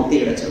நிச்சயமாக முக்தி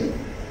கிடைச்சது.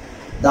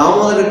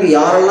 தாமோதருக்கு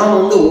யாரெல்லாம்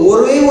வந்து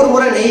ஒரே ஒரு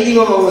முறை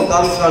நெய்தீபம் அவங்க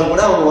காமிச்சாலும்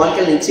கூட அவங்க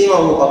வாழ்க்கையில் நிச்சயமாக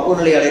அவங்க பக்குவ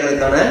நிலை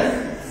அடைகிறதுக்கான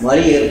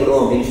வழி ஏற்படும்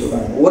அப்படின்னு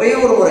சொல்றாங்க. ஒரே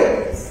ஒரு முறை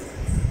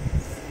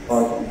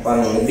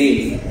பாருங்க எப்படி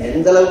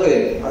எந்த அளவுக்கு.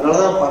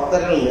 அதனாலதான்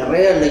பக்தர்கள்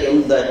நிறைய இன்னைக்கு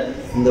வந்து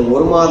இந்த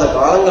 1 மாத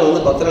காலங்கள்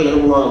வந்து பக்தர்கள்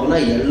என்ன பண்ணுவாங்க அப்படின்னா,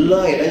 எல்லா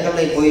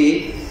இடங்கள்லையும் போய்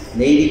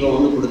நெய்தீபம்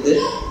வந்து கொடுத்து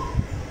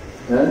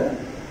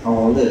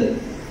அவங்க வந்து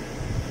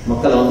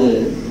மக்களை வந்து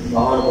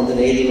பகவானுக்கு வந்து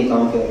நெய்தீபம்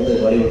காமிக்க வந்து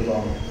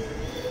வலியுறுத்துவாங்க.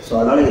 ஸோ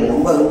அதனால் இது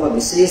ரொம்ப ரொம்ப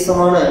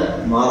விசேஷமான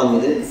மாதம்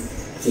இது.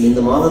 ஸோ இந்த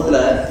மாதத்தில்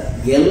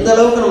எந்த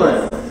அளவுக்கு நம்ம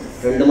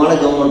 2 மாலை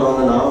ஜெபம்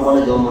பண்ணுறவங்க 4 மாலை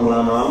ஜெபம்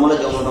பண்ணலாம், 4 மாலை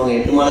ஜெபம் பண்ணுறவங்க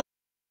 8 மாலை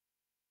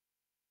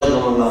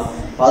ஜெபம் பண்ணலாம்,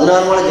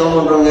 16 மாலை ஜெபம்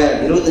பண்ணுறவங்க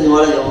 25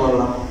 மாலை ஜெபம்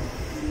பண்ணலாம்.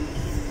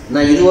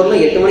 நான்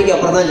இதுவரையிலும் 8 மணிக்கு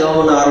அப்புறம் தான் ஜெபம்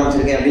பண்ண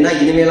ஆரம்பிச்சிருக்கேன் அப்படின்னா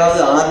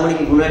இனிமேலாவது 6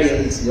 மணிக்கு முன்னாடி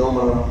இருந்துச்சு ஜெபம்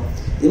பண்ணலாம்.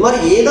 இது மாதிரி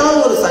ஏதாவது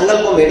ஒரு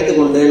சங்கல்பம்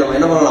எடுத்துக்கொண்டு நம்ம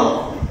என்ன பண்ணலாம்,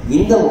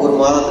 இந்த ஒரு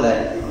மாதத்தில்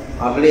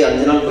ஆல்ரெடி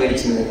 5 நாள்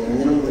போயிடுச்சு.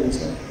 5 நாள்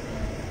போயிடுச்சு,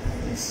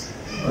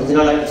 5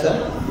 நாள் ஆகிடுச்சு சார்.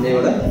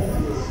 இன்னையோட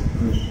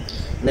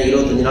இன்னும்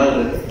 25 நாள்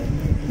இருக்கு.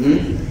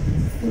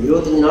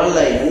 25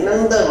 நாளில்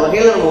எந்தெந்த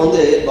வகையில் நம்ம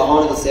வந்து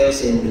பகவானுக்கு சேவை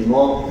செய்ய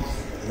முடியுமோ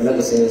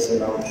விளக்கு சேவை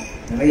செய்யலாம்,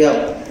 நிறையா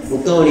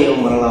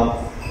புத்தவணியம் வரலாம்.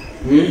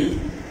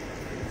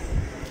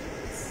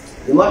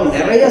 இது மாதிரி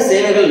நிறைய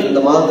சேவைகள் இந்த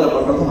மாதத்தில்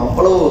பண்ணுறது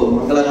அவ்வளவு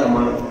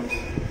மங்களகரமானது.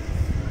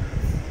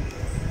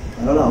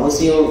 அதனால்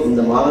அவசியம்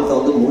இந்த மாதத்தை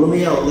வந்து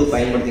முழுமையாக வந்து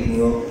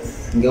பயன்படுத்திக்கணும்.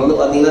 இங்கே வந்து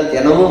பார்த்தீங்கன்னா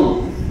தினமும்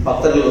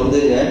பக்தர்கள் வந்து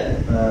இங்கே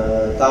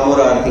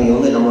தாமரை ஆரத்தி இங்கே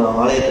வந்து நம்ம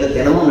ஆலயத்தில்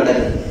தினமும்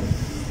நடக்குது.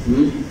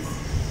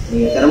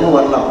 நீங்கள் தினமும்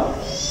வரலாம்,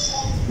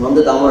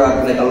 வந்து தாமரை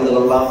ஆரத்தியில் கலந்து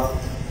கொள்ளலாம்.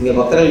 இங்கே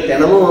பக்தர்கள்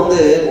தினமும் வந்து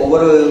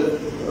ஒவ்வொரு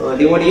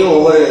டிவோடியும்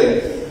ஒவ்வொரு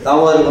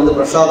தாமோதருக்கு வந்து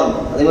பிரசாதம்,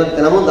 அதே மாதிரி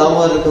தினமும்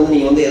தாமோதருக்கு வந்து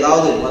நீங்கள் வந்து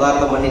ஏதாவது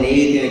பதார்த்தம் பண்ணி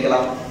நெய்வேத்தியம்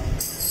வைக்கலாம்.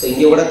 ஸோ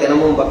இங்கே கூட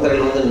தினமும்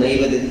பக்தர்கள் வந்து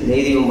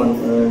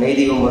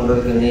நெய்தீபம்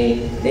பண்ணுறதுக்கு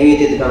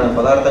நெய்வேத்தியத்துக்கான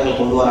பதார்த்தங்கள்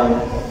கொண்டு வராங்க.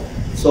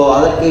 ஸோ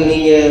அதற்கு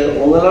நீங்கள்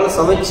உங்களால்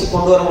சமைச்சு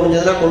கொண்டு வர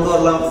முடிஞ்சதுன்னா கொண்டு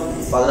வரலாம்.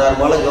 16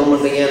 மாலை ஜெபம்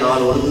பண்ணுறீங்க,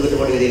 4 ஒழுங்கு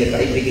கட்டுப்பாடு விதிகளை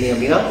கடைபிடிக்கிறீங்க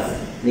அப்படின்னா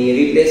நீங்கள்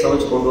வீட்டிலே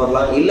சமைச்சு கொண்டு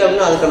வரலாம். இல்லை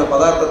அப்படின்னா அதுக்கான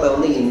பதார்த்தத்தை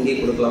வந்து இங்கே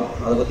கொடுக்கலாம்.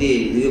 அதை பற்றி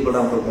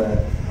திவ்யப்படாமல் கொடுப்பேன்,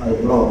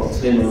 அதுக்கப்புறம்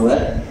எக்ஸ்பிளைன்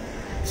பண்ணுவேன்.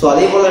 ஸோ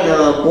அதே போல்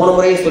நான் போன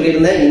முறையும்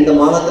சொல்லியிருந்தேன், இந்த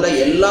மாதத்தில்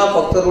எல்லா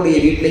பக்தருடைய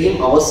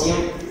வீட்லேயும்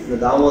அவசியம் இந்த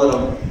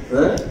தாமோதரம்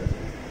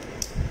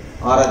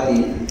ஆரத்தி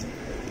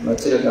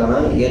வச்சிருக்கான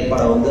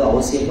ஏற்பாடை வந்து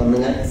அவசியம்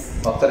பண்ணுங்கள்.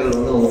 பக்தர்கள்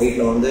வந்து உங்கள்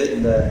வீட்டில் வந்து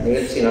இந்த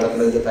நிகழ்ச்சி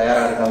நடத்துறதுக்கு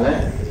தயாராக இருக்காங்க.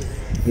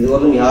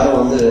 இதுவரையும் யாரும்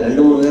வந்து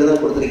 2-3 பேர்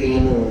தான்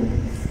கொடுத்துருக்கீங்கன்னு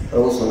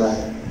பிரபு சொன்னாங்க.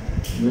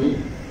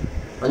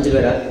 5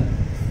 பேரா?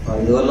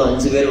 இதுவரையும்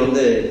 5 பேர்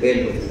வந்து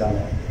பேர்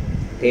கொடுத்துருக்காங்க,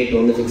 டேட்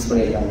வந்து ஃபிக்ஸ்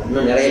பண்ணியிருக்காங்க.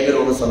 இன்னும் நிறைய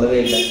பேர் வந்து சொல்லவே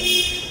இல்லை.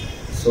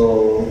 ஸோ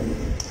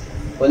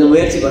கொஞ்சம்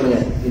முயற்சி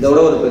பண்ணுங்கள். இதோட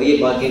ஒரு பெரிய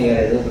பாக்கியம்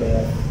வேறு எதுவும்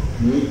கிடையாது.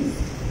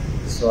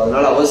 ஸோ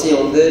அதனால்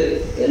அவசியம் வந்து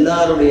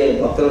எல்லாருடைய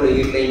பக்தருடைய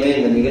வீட்லையுமே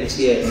இந்த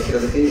நிகழ்ச்சியை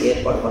வைக்கிறதுக்கு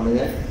ஏற்பாடு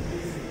பண்ணுங்கள்.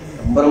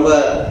 ரொம்ப ரொம்ப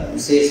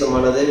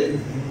விசேஷமானது.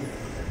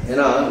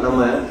 ஏன்னா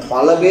நம்ம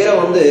பல பேரை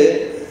வந்து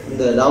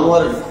இந்த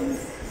தாமோதர்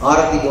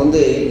ஆரத்திக்கு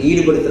வந்து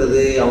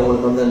ஈடுபடுத்துறது,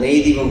 அவங்களுக்கு வந்து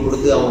நெய் தீபம்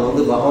கொடுத்து அவங்க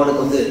வந்து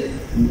பகவானுக்கு வந்து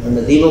அந்த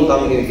தீபம்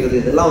காமிக்க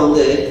வைக்கிறது, இதெல்லாம்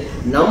வந்து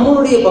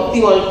நம்மளுடைய பக்தி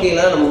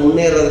வாழ்க்கையில் நம்ம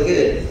முன்னேறதுக்கு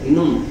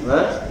இன்னும்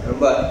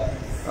ரொம்ப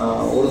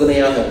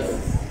உறுதுணையாக இருக்கும்.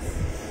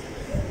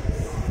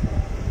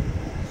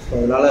 ஸோ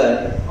அதனால்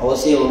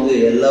அவசியம் வந்து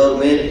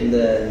எல்லோருமே இந்த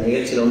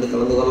நிகழ்ச்சியில் வந்து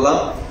கலந்து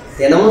கொள்ளலாம்.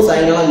 தினமும்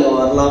சாயங்காலம் இங்கே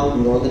வரலாம்.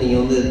 இங்கே வந்து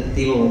நீங்கள் வந்து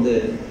தீபம் வந்து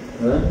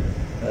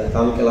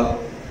காமிக்கலாம்.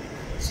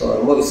 ஸோ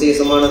ரொம்ப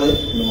விசேஷமானது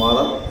இந்த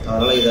மாதம்.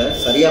 அதனால் இதை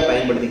சரியாக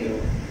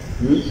பயன்படுத்திக்கணும்.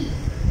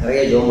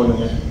 நிறைய ஜெபம்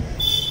பண்ணுங்க,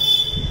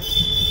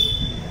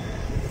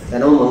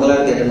 தினமும்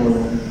மங்களாரத்தி அட்டன்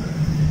பண்ணுங்க.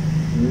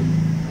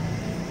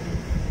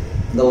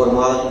 இந்த ஒரு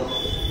மாதம்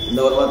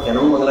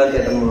தினமும் மங்களாரத்தி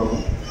அட்டன்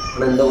பண்ணணும்.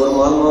 ஆனால் இந்த ஒரு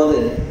மாதமாவது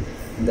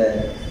இந்த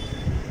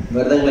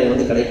விரதங்களை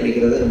வந்து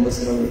கடைப்பிடிக்கிறது ரொம்ப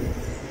சிறந்தது.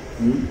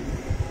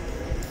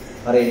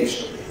 ஹரே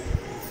கிருஷ்ணா.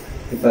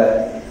 இப்போ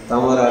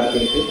தாமரை ஆரத்தி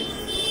இருக்குது.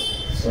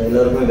 ஸோ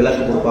எல்லோருமே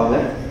விளக்கு கொடுப்பாங்க.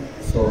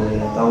 ஸோ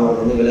தாமரை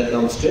வந்து விளக்கு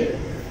காமிச்சிட்டு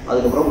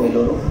அதுக்கப்புறம்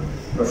எல்லோரும்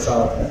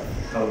பிரசாதத்தில்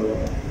கலந்து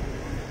கொள்வாங்க.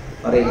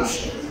 ஹரே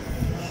கிருஷ்ணா.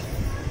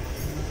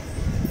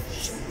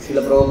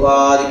 ஸ்ரீல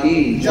பிரபுபாதிக்கு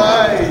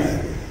ஜெய்.